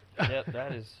 Stroke. Yep,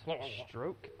 that is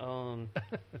stroke.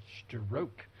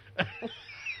 Stroke.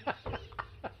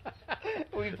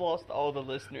 We've lost all the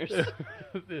listeners.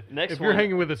 Next if you're one.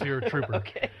 hanging with us, you're a trooper.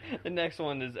 Okay. The next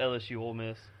one is LSU Ole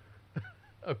Miss.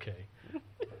 Okay.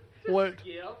 What?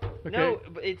 Yep. Okay. No,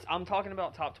 but I'm talking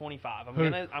about top 25.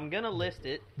 I'm gonna list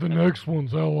it. The next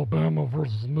one's Alabama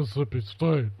versus Mississippi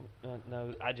State.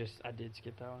 No, I did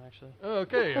skip that one actually.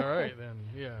 Okay, all right then.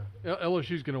 Yeah,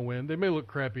 LSU's going to win. They may look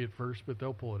crappy at first, but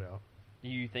they'll pull it out.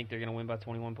 You think they're gonna win by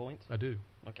 21 points? I do.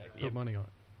 Okay. Put money on it.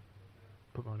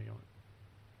 Put money on it.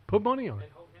 Put money on it.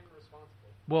 And hold him responsible.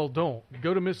 Well, don't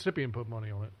go to Mississippi and put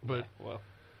money on it. But Yeah, well,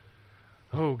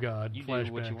 oh god, you flashbacks.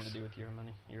 do what you want to do with your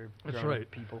money. You're That's grown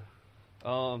right. people.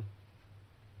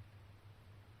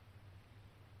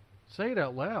 Say it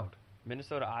out loud.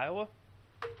 Minnesota, Iowa.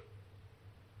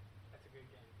 That's a good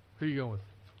game. Who you going with?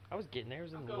 I was getting there. It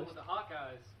was in I'm the going list. with the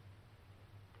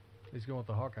Hawkeyes. He's going with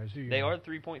the Hawkeyes. Who you They going are with?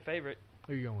 the 3-point favorite.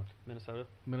 Who you going with? Minnesota.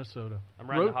 Minnesota. I'm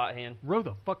riding row, the hot hand. row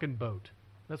the fucking boat.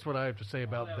 That's what I have to say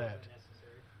about That that. wasn't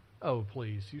necessary. Oh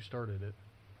please, you started it.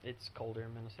 It's colder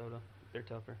in Minnesota. They're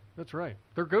tougher. That's right.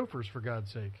 They're Gophers for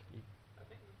God's sake. I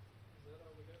think is that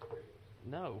all we got for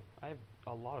you? No, I have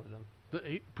a lot of them.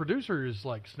 The producer is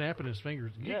like snapping his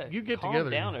fingers. Yeah, You get calm together.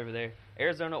 down over there.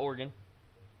 Arizona, Oregon.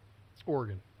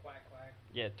 Oregon. Quack quack.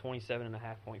 Yeah,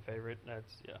 27.5-point favorite.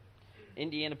 That's yeah.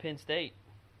 Indiana, Penn State.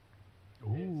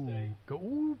 Ooh, State. go.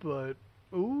 Ooh, but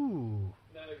ooh.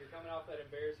 No, you're coming off that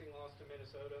embarrassing loss to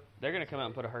Minnesota. They're gonna come out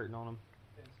and put a hurting on them.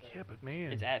 Penn State. Yeah, but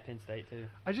man, It's at Penn State too.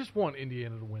 I just want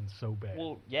Indiana to win so bad.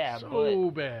 Well, yeah, so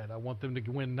bad. I want them to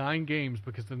win 9 games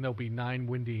because then there'll be 9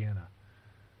 Windiana.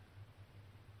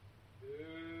 Boo.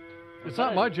 It's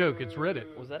not my joke. It's Reddit.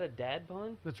 but was that a dad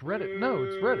pun? That's Reddit. No,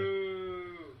 it's Reddit. Boo.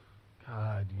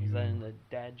 God, you. Was that in the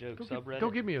dad joke subreddit? Go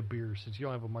give me a beer since you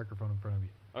don't have a microphone in front of you.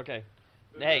 Okay.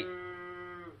 Hey,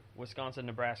 Boo. Wisconsin,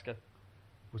 Nebraska.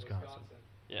 Wisconsin.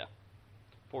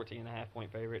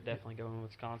 14.5-point favorite. Definitely going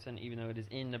with Wisconsin, even though it is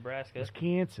in Nebraska.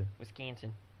 Wisconsin.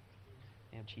 Wisconsin.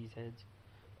 Damn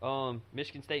cheeseheads.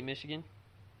 Michigan State, Michigan.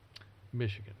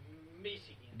 Michigan.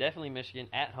 Michigan. Definitely Michigan.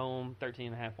 At home,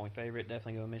 13.5-point favorite.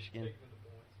 Definitely go Michigan. Taking the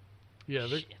points. Yeah,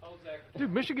 they're, Shit. Hold Zach.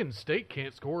 dude. Michigan State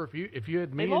can't score if you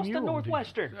had me They and lost you to on the-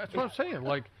 Northwestern. That's what I'm saying.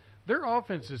 Like their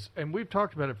offense is, and we've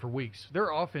talked about it for weeks.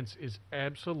 Their offense is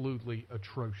absolutely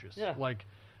atrocious. Yeah. Like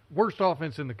worst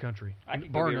offense in the country. I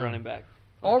could bar go be a none. running back.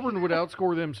 Auburn would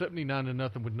outscore them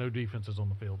 79-0 with no defenses on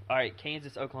the field. All right,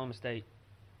 Kansas, Oklahoma State.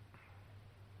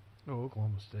 Oh,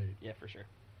 Oklahoma State. Yeah, for sure.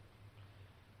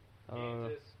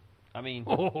 Kansas. I mean,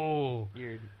 Oh,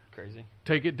 you're crazy.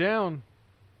 take it down.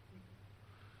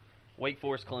 Wake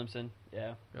Forest, Clemson.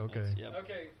 Yeah. Okay. that's- Yep.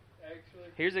 Okay, actually.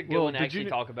 Here's a good Well, one to did actually you-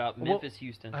 talk about. well, Memphis,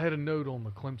 Houston. I had a note on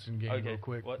the Clemson game Okay, real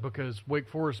quick what? because Wake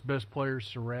Forest best player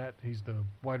Surratt. He's the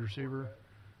wide receiver.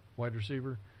 Wide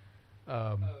receiver.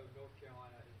 North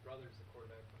Carolina. His brother's the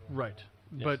quarterback. For North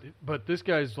Right. Yes. But this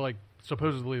guy's like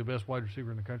supposedly the best wide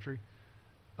receiver in the country.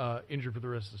 Injured for the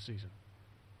rest of the season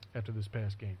after this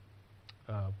past game.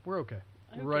 We're okay.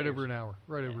 Who We're right cares? over an hour.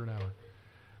 Right Yeah. over an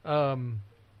hour.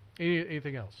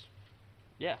 Anything else?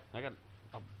 Yeah, I got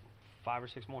 5 or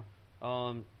 6 more.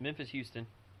 Memphis, Houston.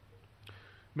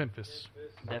 Memphis.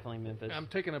 Definitely Memphis. I'm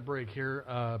taking a break here.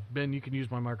 Ben, you can use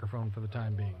my microphone for the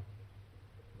time being.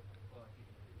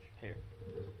 Here.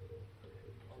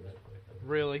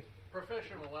 Really?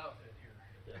 Professional outfit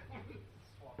here.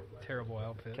 Terrible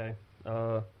outfit.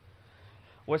 Okay.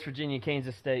 West Virginia,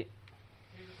 Kansas State.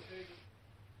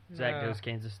 Zach Nah, goes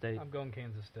Kansas State. I'm going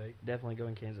Kansas State. Definitely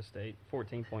going Kansas State.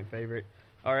 14-point favorite.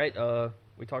 All right.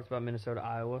 We talked about Minnesota,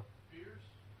 Iowa.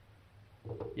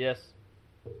 Yes.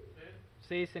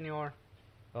 See, senor.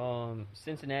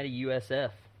 Cincinnati,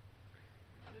 USF.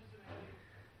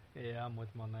 Yeah, I'm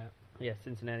with him on that. Yeah,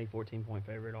 Cincinnati, 14-point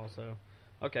favorite also.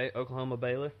 Okay, Oklahoma,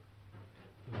 Baylor.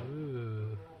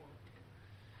 Ooh.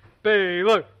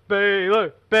 Baylor,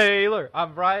 Baylor, Baylor.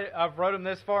 I've rode them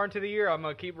this far into the year. I'm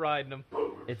gonna keep riding them.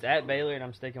 It's at Baylor, and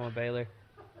I'm sticking with Baylor.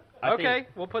 I Okay,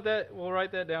 we'll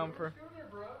write that down for.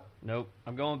 Nope.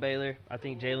 I'm going Baylor. I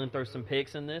think Jalen throws some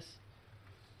picks in this.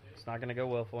 It's not going to go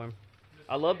well for him.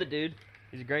 I love the dude.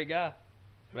 He's a great guy.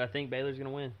 But I think Baylor's going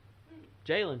to win.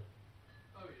 Jalen.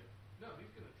 Oh, yeah. No,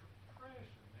 he's going to trash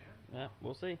him, man. Yeah,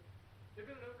 we'll see. They've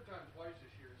been in overtime twice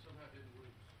this year and somehow didn't lose.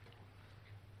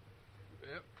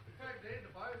 Yep. In fact, they had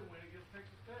to buy the win against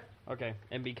Texas Tech. Okay,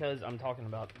 and because I'm talking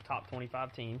about top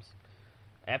 25 teams,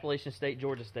 Appalachian State,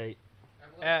 Georgia State.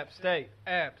 App State.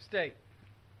 Yeah,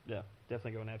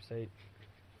 definitely going App State.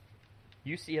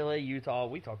 UCLA, Utah.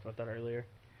 We talked about that earlier.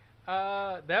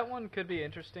 That one could be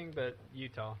interesting, but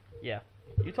Utah. Yeah.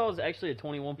 Utah is actually a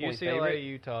 21-point UCLA, favorite.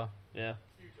 Utah. Yeah.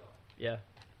 Yeah.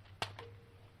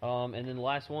 And then the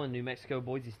last one, New Mexico,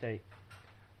 Boise State.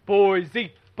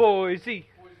 Boise.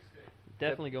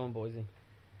 Definitely going Boise.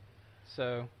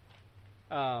 So,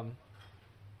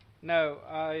 no,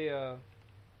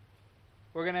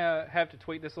 we're going to have to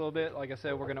tweak this a little bit. Like I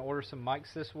said, we're going to order some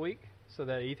mics this week so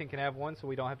that Ethan can have one so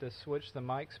we don't have to switch the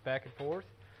mics back and forth.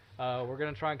 We're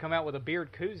going to try and come out with a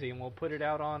beard koozie, and we'll put it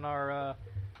out on our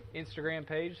Instagram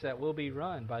page that will be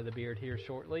run by the Beard here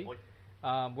shortly.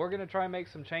 We're going to try and make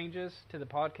some changes to the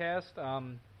podcast.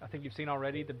 I think you've seen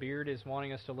already the Beard is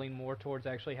wanting us to lean more towards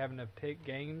actually having to pick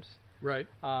games. Right.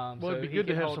 Well, Well, it'd be good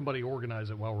to have somebody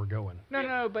organize it while we're going.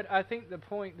 No, but I think the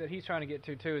point that he's trying to get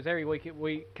to, too, is every week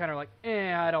we kind of like,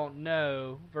 I don't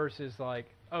know, versus like,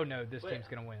 oh, no, this team's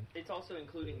going to win. It's also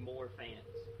including more fans.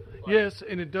 Yes,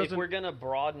 and it doesn't... If we're going to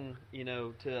broaden,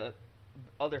 to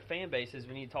other fan bases,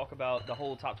 we need to talk about the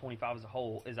whole top 25 as a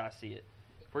whole, as I see it.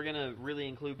 If we're going to really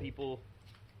include people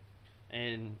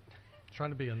and...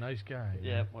 Trying to be a nice guy.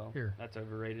 Yeah, well, Here, that's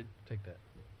overrated. take that.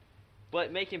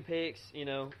 But making picks,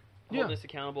 holding us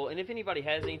accountable. And if anybody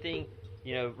has anything,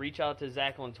 reach out to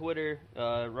Zach on Twitter,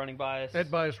 Running Bias. At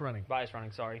Bias Running. Bias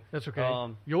Running, sorry. That's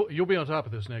okay. You'll be on top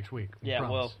of this next week. Yeah,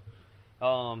 promise.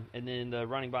 and then the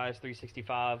Running Bias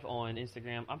 365 on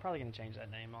Instagram. I'm probably going to change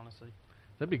that name, honestly.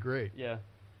 That'd be great. Yeah.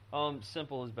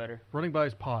 Simple is better. Running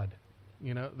Bias Pod.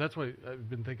 That's what I've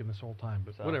been thinking this whole time,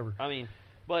 but So, whatever.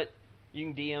 But you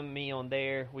can DM me on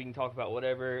there. We can talk about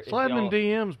whatever. Slide them in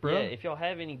DMs, bro. Yeah, if y'all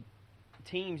have any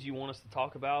teams you want us to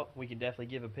talk about, we can definitely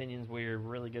give opinions. We're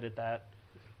really good at that.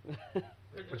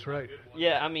 That's right.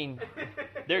 Yeah,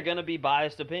 they're going to be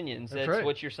biased opinions. That's right.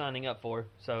 what you're signing up for.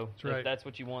 So That's right. if that's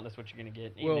what you want, that's what you're going to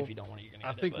get. Even if you don't want it, you're going to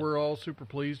get it. I think we're all super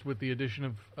pleased with the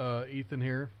addition of Ethan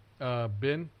here.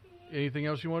 Ben, anything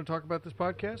else you want to talk about this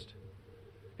podcast?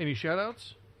 Any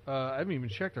shout-outs? I haven't even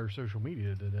checked our social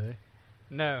media today.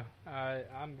 No,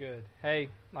 I'm good. Hey,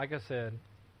 like I said,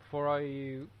 before all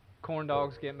you corn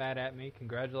dogs get mad at me,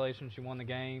 congratulations, you won the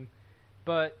game.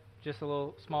 But just a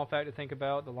little small fact to think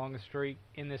about, the longest streak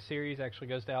in this series actually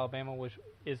goes to Alabama, which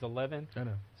is 11. I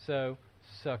know. So,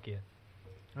 suck it.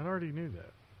 I already knew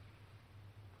that.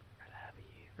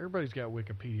 Everybody's got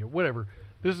Wikipedia. Whatever.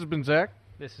 This has been Zach.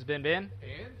 This has been Ben.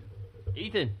 And?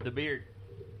 Ethan, the Beard.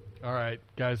 All right,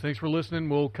 guys, thanks for listening.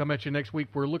 We'll come at you next week.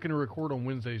 We're looking to record on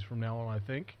Wednesdays from now on, I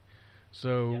think.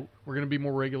 So we're going to be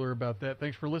more regular about that.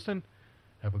 Thanks for listening.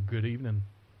 Have a good evening.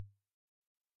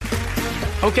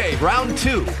 Okay, round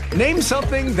two. Name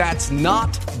something that's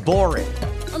not boring.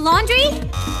 A laundry?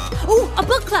 Ooh, a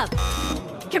book club.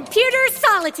 Computer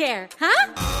solitaire,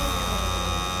 huh?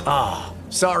 Ah,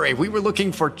 sorry, we were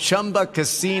looking for Chumba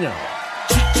Casino.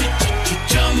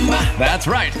 That's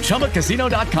right.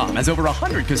 ChumbaCasino.com has over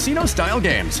 100 casino-style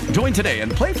games. Join today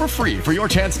and play for free for your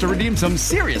chance to redeem some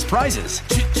serious prizes.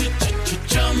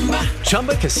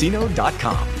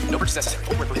 ChumbaCasino.com. No purchase necessary.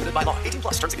 Void where prohibited by law. 18+.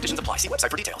 Terms and conditions apply. See website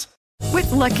for details.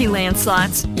 With Lucky Land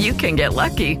Slots, you can get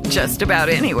lucky just about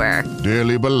anywhere.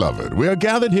 Dearly beloved, we are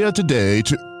gathered here today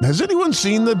to... Has anyone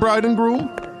seen the bride and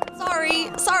groom?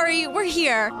 Sorry, we're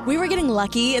here. We were getting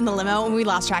lucky in the limo and we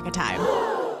lost track of time.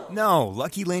 No,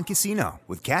 Lucky Land Casino,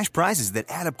 with cash prizes that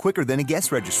add up quicker than a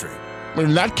guest registry.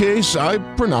 In that case, I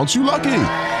pronounce you lucky.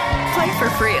 Play for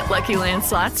free at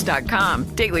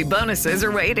LuckyLandSlots.com. Daily bonuses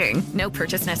are waiting. No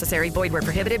purchase necessary. Void where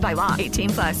prohibited by law.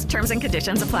 18+. Terms and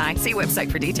conditions apply. See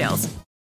website for details.